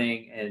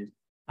discounting,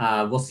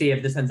 and we'll see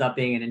if this ends up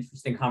being an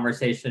interesting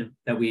conversation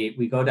that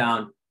we go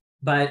down.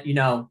 But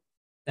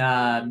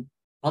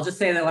I'll just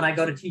say that when I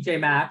go to TJ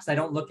Maxx, I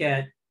don't look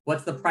at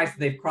what's the price that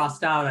they've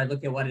crossed out. I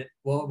look at what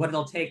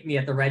it'll take me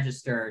at the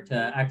register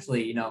to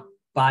actually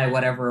buy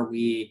whatever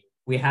we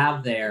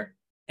have there.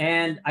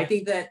 And I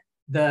think that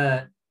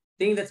the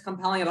thing that's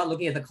compelling about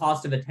looking at the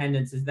cost of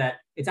attendance is that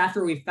it's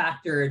after we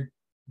factored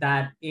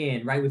that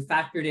in, right? We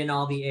factored in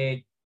all the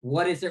aid.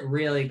 What is it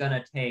really going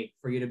to take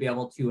for you to be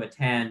able to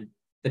attend,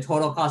 the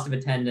total cost of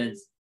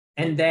attendance?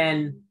 And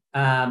then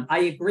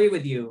I agree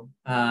with you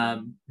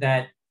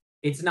that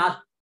it's not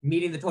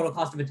meeting the total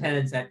cost of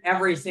attendance at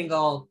every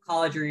single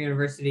college or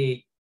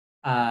university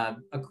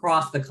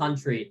across the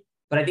country.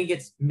 But I think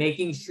it's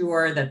making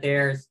sure that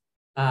there's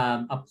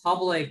a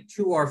public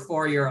 2 or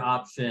 4 year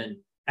option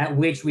at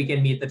which we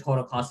can meet the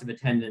total cost of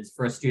attendance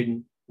for a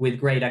student with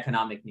great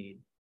economic need.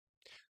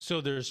 So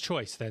there's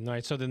choice then,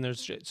 right? So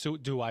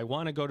do I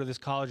want to go to this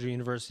college or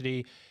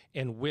university,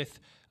 and with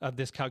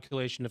this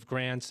calculation of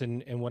grants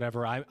and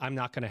whatever, I'm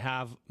not going to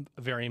have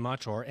very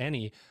much or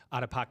any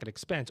out-of-pocket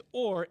expense.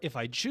 Or if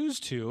I choose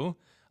to,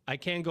 I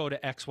can go to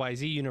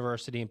XYZ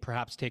university and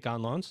perhaps take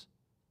on loans,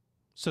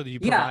 so that you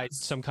provide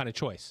some kind of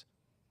choice.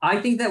 I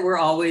think that we're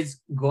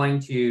always going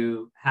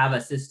to have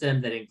a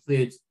system that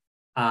includes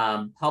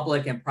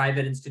public and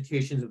private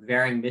institutions with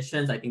varying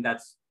missions. I think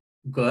that's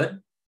good.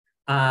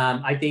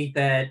 I think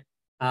that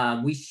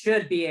we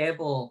should be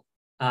able,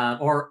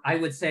 or I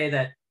would say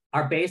that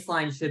our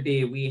baseline should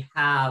be, we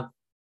have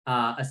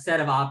a set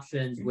of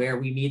options where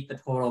we meet the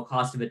total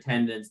cost of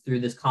attendance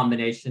through this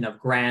combination of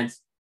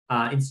grants,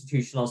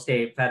 institutional,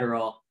 state,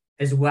 federal,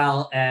 as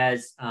well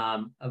as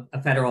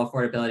a federal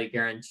affordability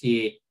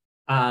guarantee.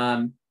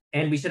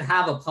 And we should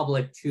have a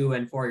public 2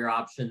 and 4 year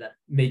option that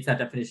meets that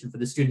definition for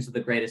the students with the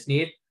greatest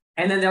need.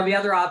 And then there'll be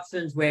other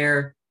options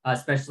where,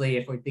 especially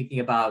if we're thinking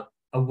about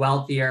a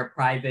wealthier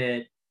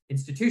private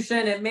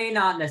institution, it may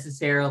not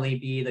necessarily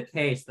be the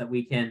case that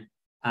we can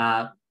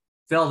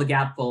fill the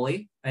gap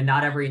fully, and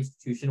not every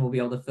institution will be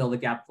able to fill the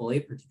gap fully,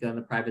 particularly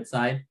on the private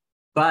side.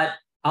 But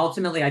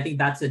ultimately, I think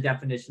that's a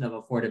definition of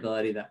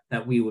affordability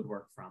that we would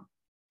work from.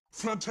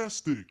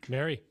 Fantastic.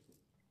 Mary.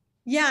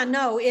 Yeah,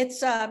 no,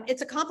 it's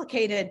a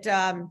complicated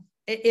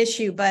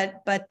issue,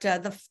 but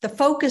the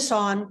focus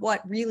on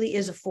what really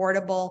is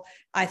affordable,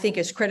 I think,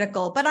 is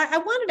critical. But I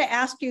wanted to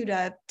ask you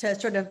to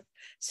sort of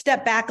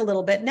step back a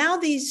little bit. Now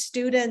these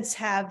students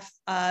have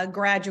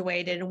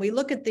graduated, and we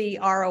look at the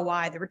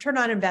ROI, the return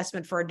on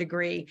investment for a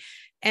degree.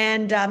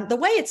 And the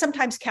way it's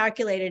sometimes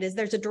calculated is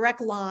there's a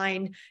direct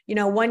line,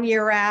 1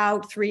 year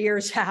out, 3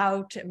 years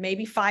out,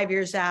 maybe 5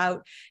 years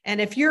out. And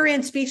if you're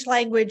in speech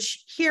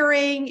language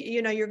hearing,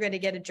 you're going to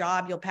get a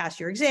job, you'll pass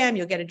your exam,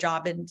 you'll get a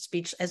job in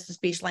speech as a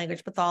speech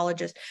language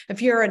pathologist.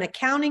 If you're an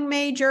accounting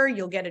major,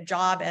 you'll get a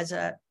job as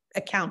a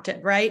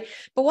accountant, right?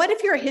 But what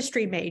if you're a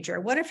history major?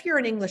 What if you're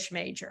an English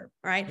major,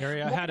 right?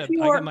 Mary, I got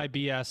my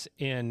BS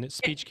in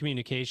speech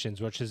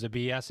communications, which is a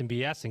BS in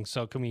BSing.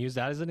 So can we use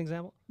that as an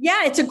example?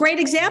 Yeah, it's a great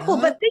example,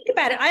 but think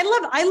about it. I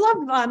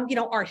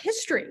love our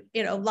history.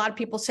 A lot of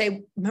people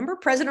say, remember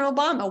President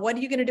Obama, what are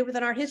you going to do with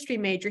an art history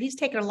major? He's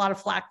taken a lot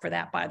of flack for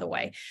that, by the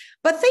way.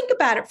 But think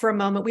about it for a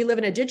moment. We live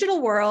in a digital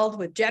world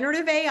with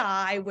generative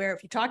AI, where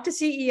if you talk to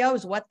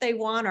CEOs, what they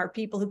want are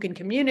people who can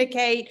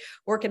communicate,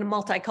 work in a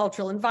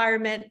multicultural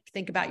environment.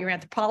 Think about your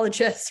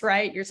anthropologists,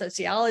 right? Your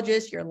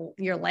sociologists,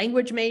 your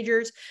language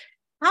majors.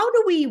 How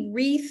do we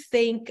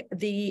rethink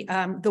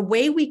the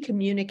way we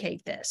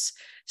communicate this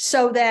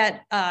so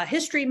that a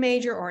history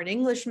major or an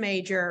English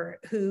major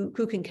who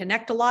can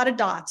connect a lot of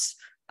dots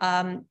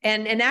and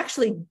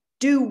actually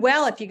do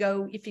well if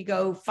you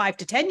go 5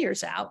 to 10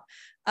 years out,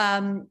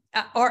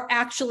 are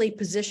actually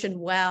positioned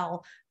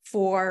well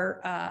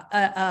for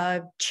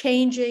a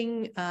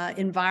changing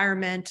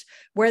environment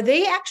where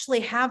they actually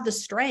have the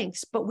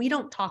strengths, but we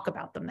don't talk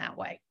about them that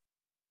way?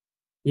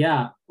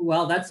 Yeah,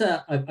 well, that's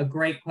a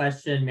great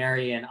question,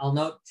 Mary, and I'll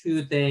note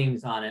 2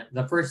 things on it.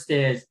 The first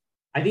is,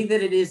 I think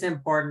that it is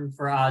important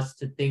for us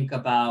to think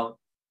about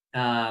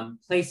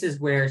places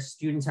where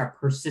students are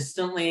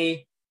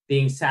persistently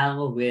being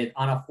saddled with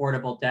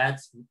unaffordable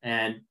debts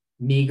and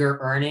meager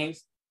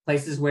earnings,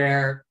 places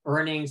where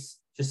earnings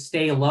just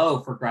stay low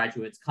for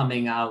graduates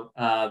coming out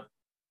of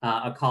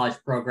a college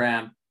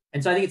program.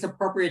 And so I think it's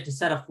appropriate to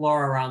set a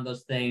floor around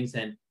those things.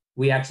 And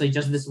we actually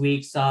just this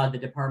week saw the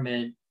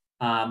department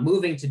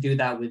moving to do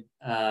that with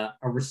a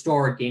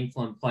restored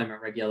gainful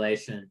employment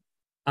regulation.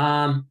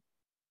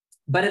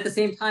 But at the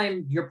same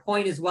time, your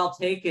point is well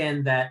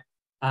taken that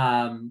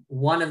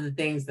one of the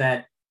things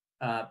that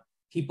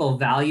people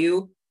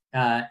value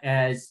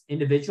as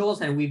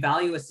individuals, and we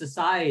value as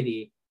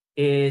society,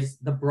 is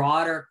the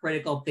broader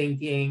critical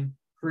thinking,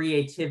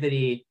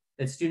 creativity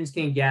that students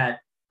can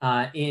get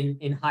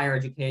in higher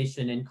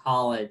education, in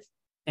college.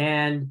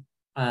 And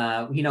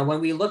when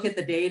we look at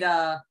the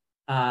data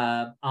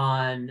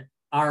on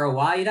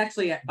ROI, it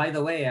actually, by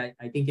the way,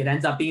 I think it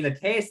ends up being the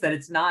case that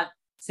it's not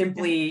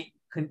simply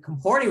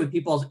comporting with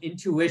people's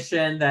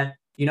intuition that,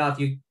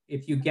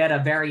 if you get a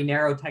very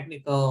narrow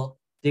technical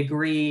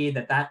degree,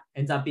 that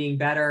ends up being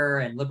better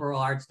and liberal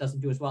arts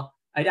doesn't do as well.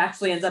 It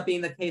actually ends up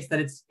being the case that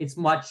it's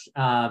much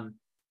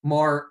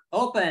more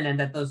open, and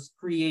that those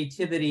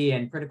creativity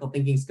and critical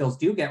thinking skills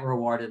do get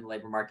rewarded in the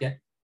labor market.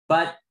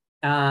 But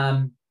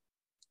to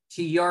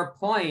your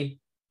point,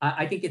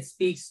 I think it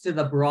speaks to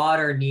the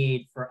broader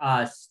need for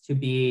us to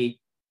be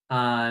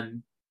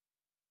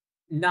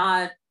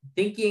not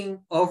thinking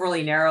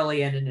overly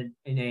narrowly and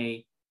in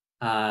a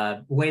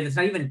way that's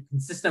not even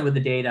consistent with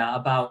the data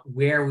about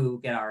where we will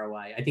get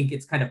ROI. I think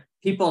it's kind of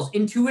people's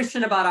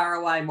intuition about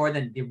ROI more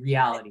than the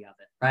reality of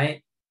it,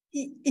 right?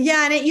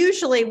 Yeah, and it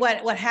usually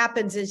what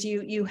happens is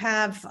you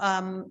have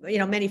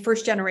many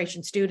first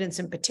generation students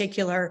in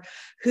particular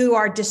who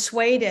are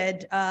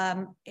dissuaded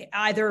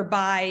either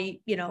by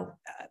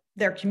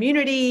their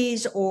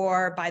communities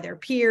or by their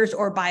peers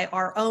or by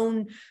our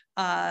own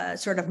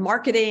sort of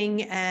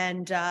marketing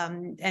and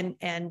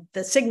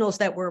the signals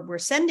that we're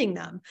sending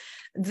them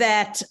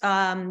that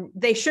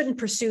they shouldn't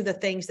pursue the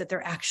things that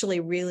they're actually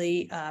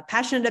really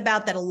passionate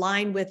about, that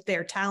align with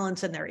their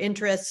talents and their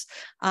interests,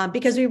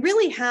 because we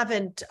really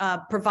haven't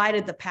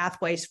provided the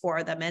pathways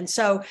for them. And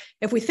so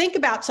if we think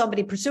about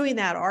somebody pursuing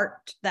that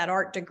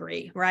art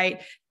degree,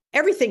 right?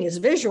 Everything is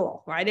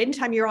visual, right?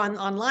 Anytime you're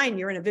online,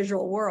 you're in a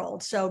visual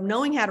world. So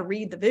knowing how to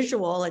read the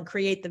visual and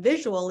create the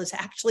visual is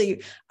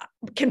actually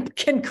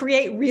can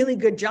create really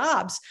good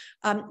jobs.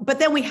 But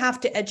then we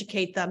have to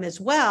educate them as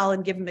well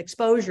and give them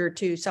exposure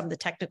to some of the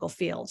technical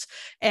fields.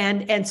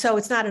 And so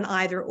it's not an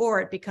either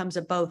or, it becomes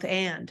a both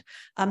and.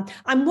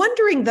 I'm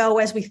wondering though,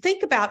 as we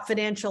think about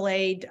financial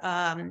aid,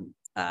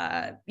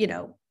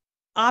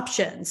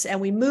 options, and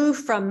we move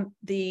from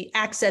the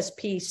access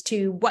piece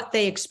to what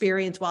they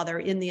experience while they're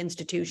in the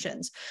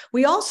institutions.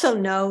 We also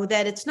know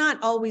that it's not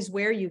always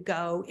where you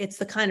go, it's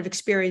the kind of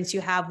experience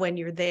you have when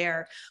you're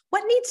there.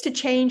 What needs to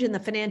change in the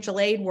financial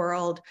aid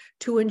world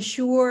to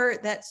ensure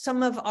that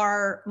some of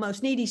our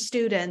most needy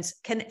students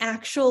can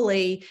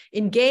actually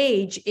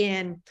engage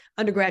in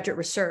undergraduate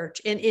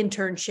research, in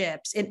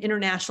internships, in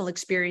international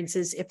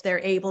experiences if they're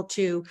able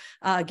to,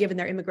 given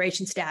their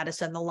immigration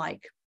status and the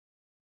like?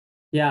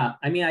 Yeah,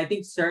 I mean, I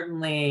think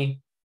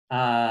certainly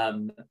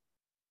there's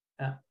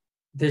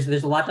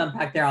a lot to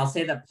unpack there. I'll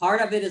say that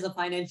part of it is a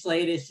financial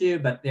aid issue,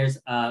 but there's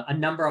a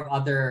number of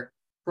other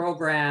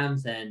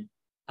programs and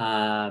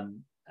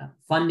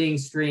funding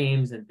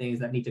streams and things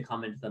that need to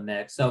come into the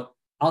mix. So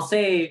I'll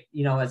say,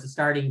 as a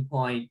starting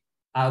point,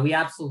 we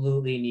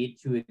absolutely need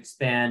to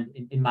expand,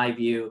 in my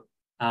view,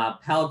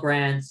 Pell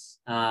Grants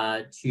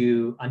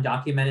to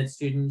undocumented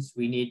students.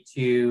 We need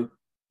to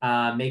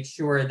make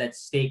sure that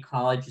state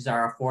colleges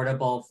are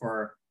affordable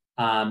for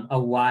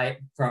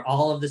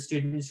all of the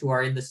students who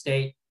are in the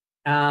state.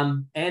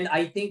 And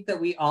I think that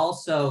we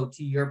also,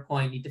 to your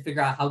point, need to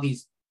figure out how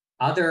these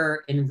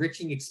other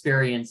enriching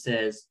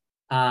experiences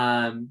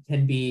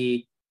can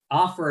be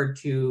offered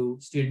to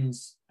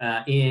students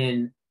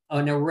in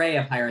an array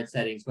of higher ed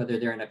settings, whether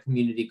they're in a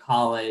community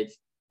college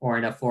or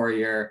in a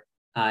four-year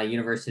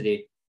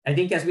university. I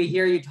think as we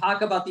hear you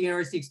talk about the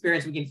university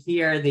experience, we can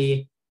hear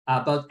the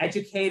both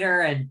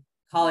educator and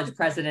college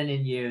president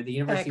in you, the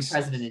university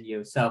president in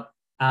you. So,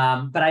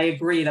 but I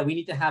agree that we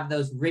need to have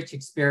those rich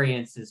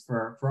experiences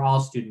for all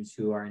students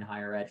who are in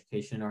higher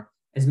education, or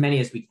as many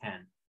as we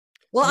can.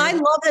 Well, I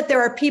love that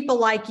there are people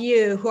like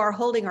you who are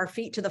holding our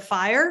feet to the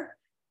fire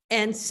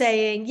and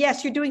saying,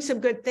 yes, you're doing some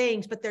good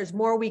things, but there's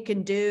more we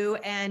can do.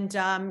 And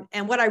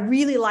what I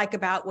really like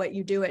about what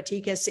you do at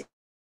TICAS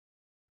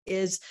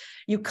is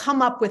you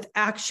come up with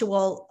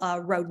actual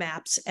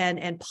roadmaps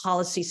and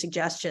policy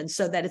suggestions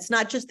so that it's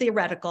not just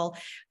theoretical,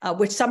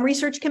 which some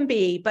research can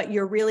be, but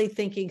you're really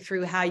thinking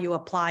through how you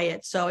apply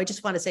it. So I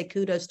just want to say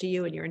kudos to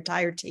you and your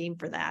entire team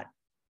for that.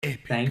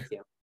 Thank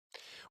you.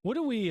 What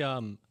do we,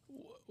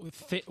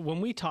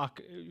 when we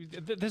talk,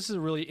 this is a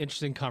really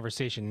interesting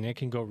conversation and it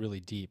can go really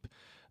deep.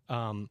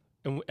 And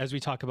as we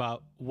talk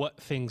about what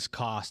things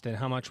cost and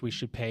how much we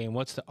should pay and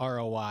what's the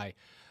ROI,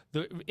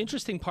 the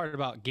interesting part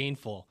about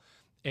Gainful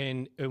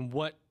and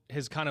what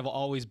has kind of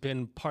always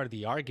been part of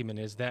the argument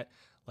is that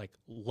like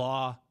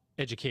law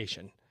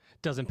education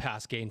doesn't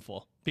pass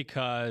Gainful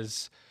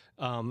because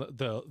I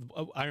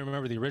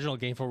remember the original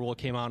Gainful rule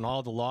came out and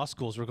all the law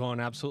schools were going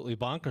absolutely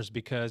bonkers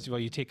because, well,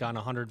 you take on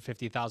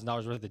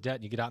 $150,000 worth of debt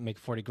and you get out and make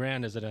 40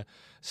 grand as a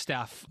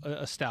staff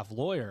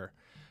lawyer.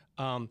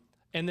 And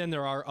then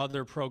there are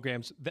other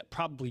programs that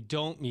probably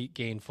don't meet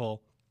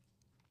Gainful.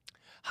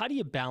 How do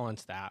you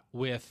balance that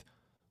with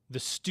the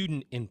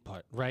student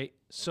input, right?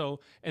 So,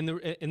 and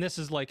this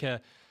is like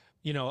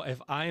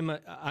if I'm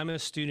a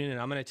student and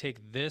I'm going to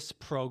take this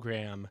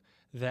program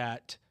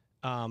that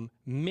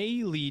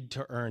may lead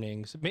to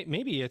earnings,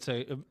 maybe it's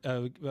a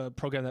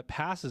program that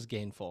passes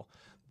Gainful,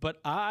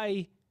 but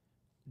I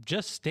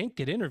just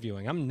stink at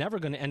interviewing. I'm never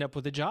going to end up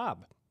with a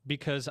job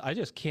because I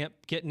just can't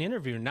get an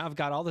interview. Now I've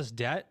got all this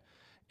debt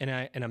and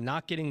I'm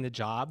not getting the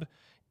job,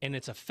 and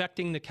it's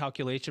affecting the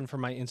calculation for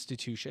my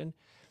institution.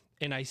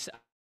 And I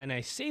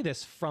say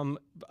this from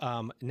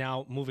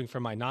now moving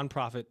from my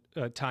nonprofit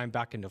time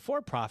back into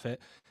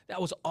for-profit. That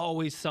was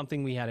always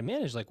something we had to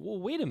manage. Like, well,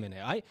 wait a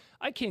minute.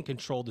 I can't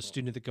control the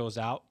student that goes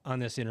out on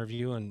this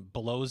interview and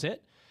blows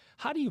it.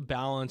 How do you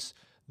balance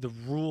the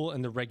rule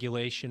and the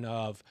regulation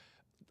of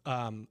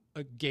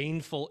a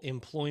gainful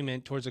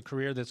employment towards a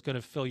career that's going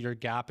to fill your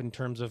gap in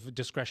terms of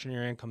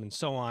discretionary income and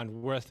so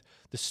on with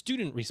the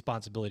student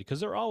responsibility? Because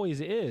there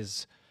always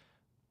is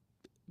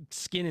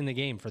skin in the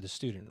game for the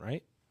student,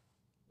 right?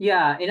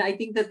 Yeah, and I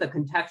think that the two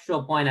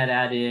contextual points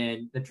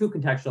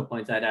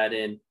I'd add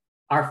in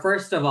are,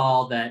 first of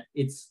all, that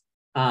it's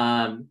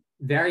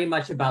very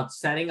much about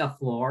setting a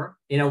floor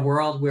in a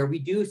world where we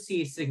do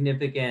see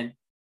significant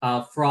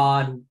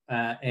fraud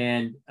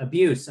and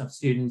abuse of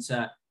students,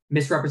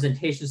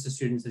 misrepresentations to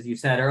students, as you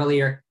said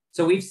earlier.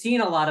 So we've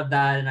seen a lot of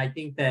that. And I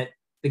think that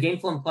the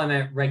gainful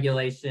employment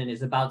regulation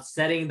is about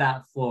setting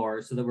that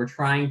floor so that we're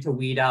trying to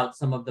weed out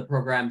some of the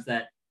programs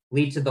that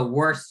lead to the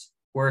worst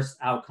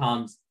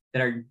outcomes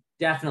that are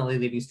definitely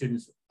leaving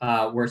students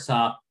worse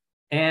off.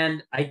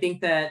 And I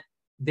think that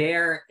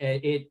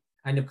it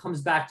kind of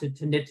comes back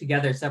to knit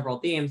together several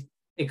themes.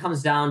 It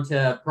comes down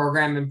to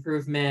program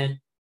improvement.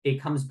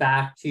 It comes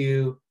back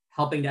to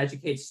helping to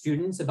educate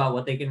students about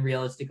what they can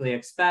realistically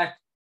expect.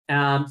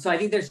 So I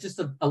think there's just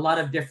a lot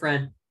of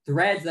different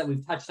threads that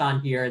we've touched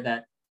on here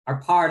that are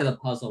part of the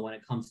puzzle when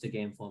it comes to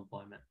gainful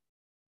employment.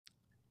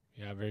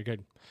 Yeah, very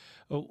good.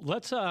 Well,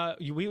 let's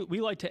we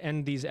like to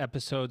end these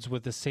episodes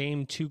with the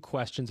same two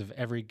questions of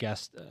every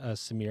guest,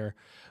 Samir.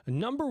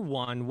 Number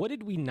one, what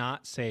did we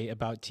not say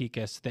about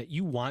TICAS that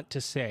you want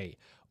to say?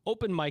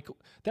 Open mic.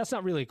 That's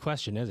not really a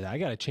question, is it? I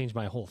got to change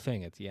my whole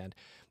thing at the end.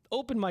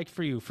 Open mic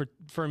for you for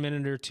a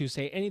minute or two.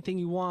 Say anything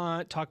you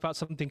want. Talk about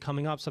something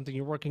coming up, something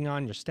you're working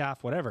on, your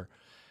staff, whatever.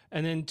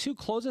 And then two,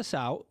 close us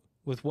out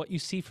with what you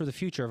see for the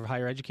future of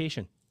higher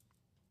education.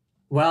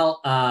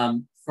 Well,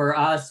 for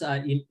us,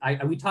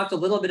 we talked a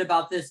little bit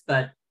about this,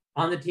 but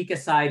on the TICA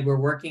side, we're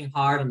working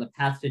hard on the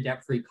path to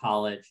debt-free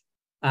college,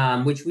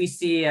 which we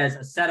see as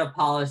a set of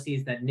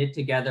policies that knit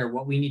together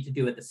what we need to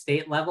do at the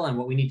state level and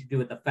what we need to do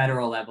at the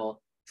federal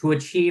level to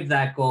achieve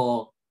that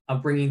goal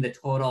of bringing the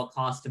total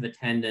cost of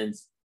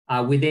attendance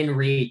within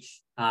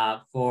reach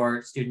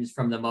for students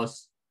from the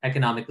most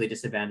economically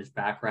disadvantaged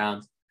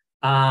backgrounds.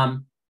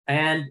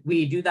 And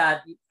we do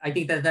that. I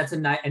think that that's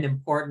an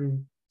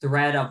important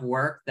thread of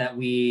work that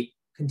we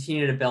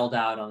continue to build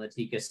out on the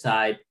TICA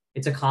side.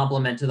 It's a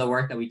complement to the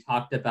work that we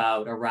talked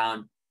about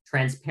around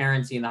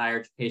transparency in the higher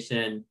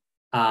education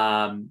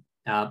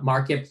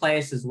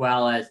marketplace, as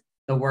well as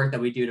the work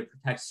that we do to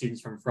protect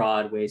students from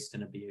fraud, waste,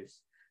 and abuse.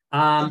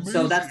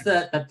 So that's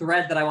the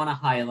thread that I want to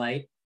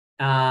highlight.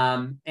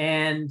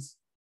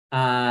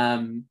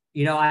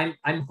 You know,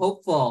 I'm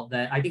hopeful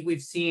that I think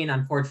we've seen,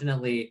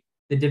 unfortunately,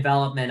 the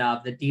development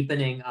of the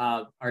deepening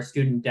of our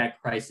student debt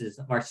crisis,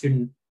 of our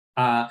student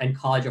and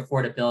college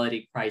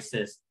affordability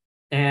crisis.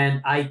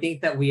 And I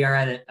think that we are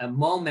at a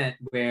moment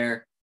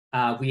where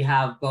we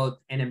have both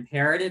an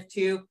imperative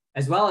to,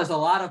 as well as a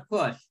lot of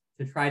push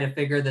to try to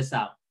figure this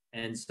out.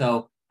 And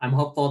so I'm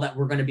hopeful that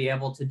we're going to be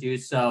able to do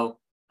so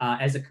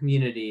as a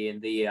community in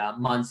the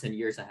months and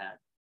years ahead.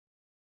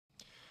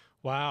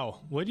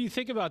 Wow. What do you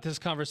think about this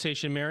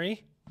conversation,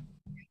 Mary?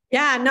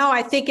 Yeah, no,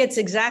 I think it's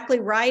exactly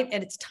right.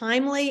 And it's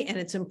timely and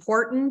it's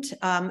important.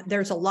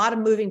 There's a lot of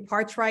moving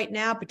parts right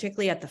now,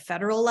 particularly at the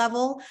federal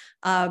level.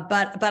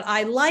 But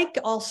I like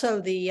also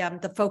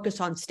the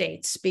focus on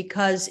states,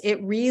 because it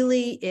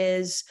really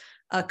is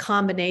a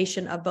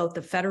combination of both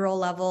the federal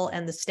level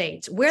and the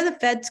states. Where the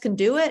feds can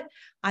do it,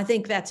 I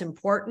think that's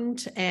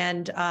important.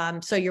 And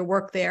so your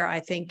work there, I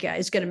think,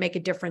 is going to make a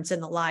difference in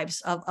the lives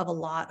of a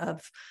lot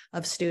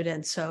of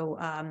students. So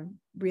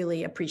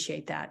really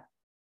appreciate that.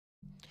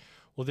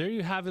 Well, there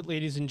you have it,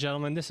 ladies and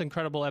gentlemen. This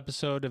incredible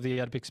episode of the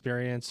EdUp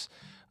Experience.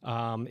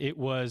 It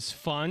was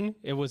fun.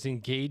 It was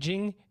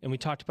engaging. And we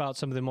talked about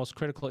some of the most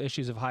critical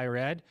issues of higher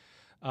ed.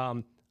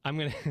 I'm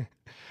going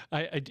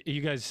to,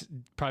 you guys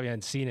probably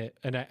hadn't seen it,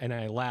 and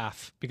I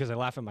laugh because I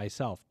laugh at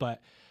myself.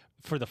 But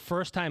for the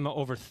first time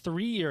over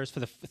 3 years, for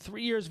the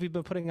 3 years we've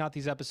been putting out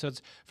these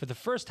episodes, for the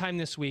first time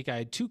this week, I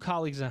had two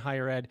colleagues in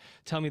higher ed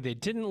tell me they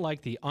didn't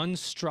like the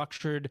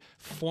unstructured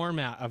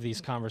format of these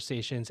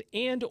conversations,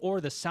 and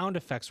or the sound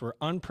effects were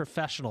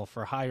unprofessional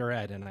for higher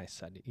ed. And I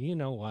said, you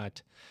know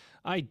what?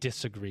 I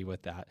disagree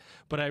with that.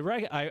 But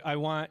I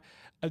want,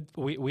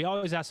 we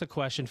always ask the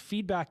question,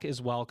 feedback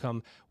is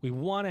welcome. We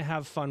want to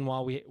have fun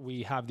while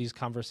we have these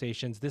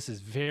conversations. This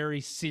is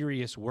very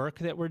serious work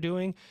that we're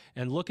doing.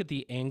 And look at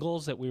the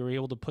angles that we were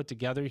able to put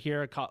together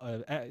here.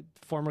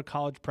 Former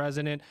college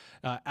president,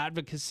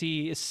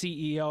 advocacy,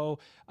 CEO.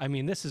 I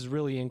mean, this is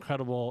really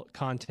incredible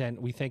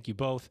content. We thank you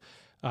both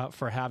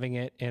for having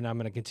it. And I'm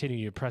going to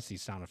continue to press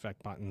these sound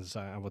effect buttons.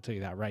 I will tell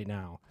you that right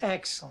now.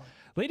 Excellent.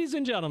 Ladies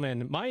and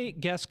gentlemen, my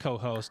guest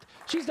co-host,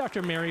 she's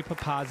Dr. Mary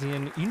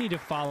Papazian. You need to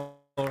follow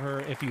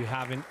her if you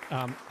haven't.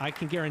 I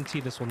can guarantee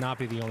this will not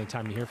be the only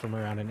time you hear from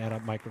her on an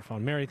EdUp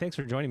microphone. Mary, thanks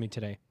for joining me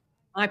today.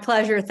 My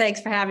pleasure.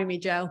 Thanks for having me,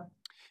 Joe.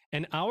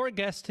 And our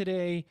guest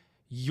today,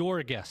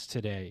 your guest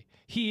today,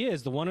 he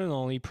is the one and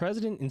only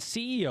president and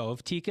CEO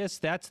of TICAS.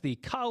 That's the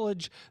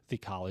college.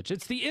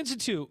 It's the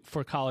Institute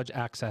for College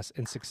Access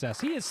and Success.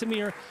 He is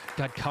Samir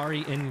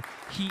Gadkaree, and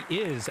he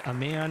is a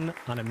man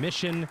on a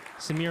mission.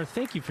 Samir,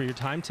 thank you for your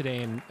time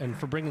today and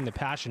for bringing the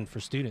passion for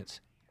students.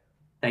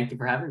 Thank you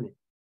for having me.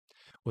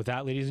 With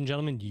that, ladies and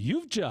gentlemen,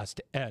 you've just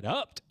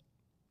EdUp'd.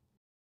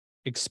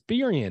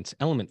 Experience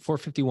Element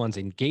 451's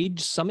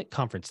Engage Summit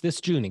Conference this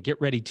June and get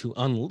ready to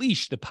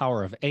unleash the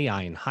power of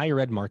AI in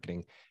higher ed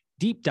marketing.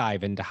 Deep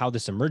dive into how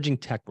this emerging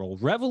tech will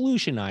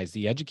revolutionize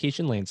the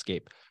education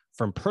landscape,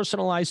 from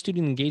personalized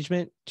student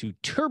engagement to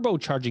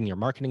turbocharging your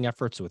marketing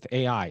efforts with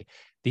AI.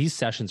 These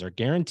sessions are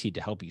guaranteed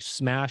to help you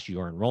smash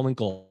your enrollment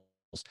goals.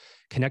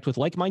 Connect with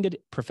like-minded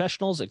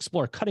professionals,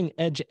 explore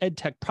cutting-edge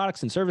edtech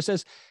products and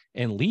services,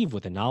 and leave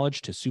with the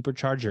knowledge to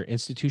supercharge your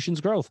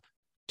institution's growth.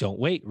 Don't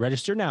wait.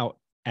 Register now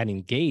at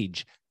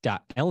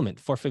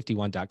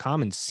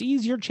engage.element451.com and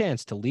seize your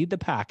chance to lead the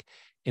pack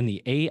in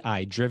the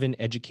AI-driven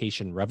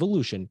education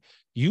revolution.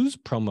 Use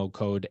promo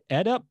code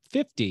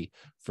EDUP50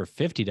 for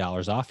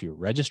 $50 off your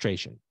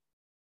registration.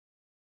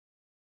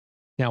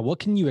 Now, what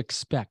can you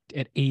expect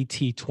at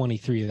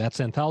AT23? That's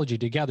Anthology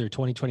Together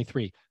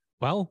 2023.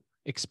 Well,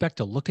 expect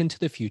to look into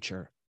the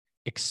future,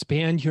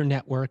 expand your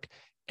network,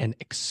 and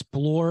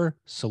explore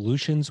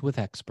solutions with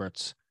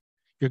experts.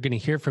 You're going to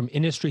hear from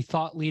industry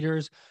thought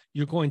leaders.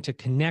 You're going to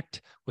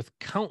connect with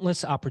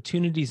countless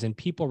opportunities and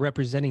people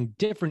representing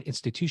different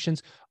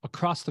institutions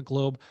across the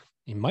globe.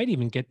 You might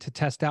even get to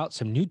test out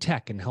some new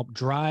tech and help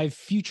drive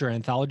future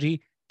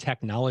anthology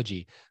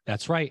technology.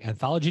 That's right,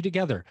 Anthology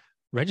Together.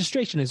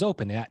 Registration is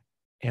open at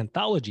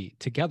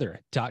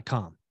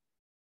anthologytogether.com.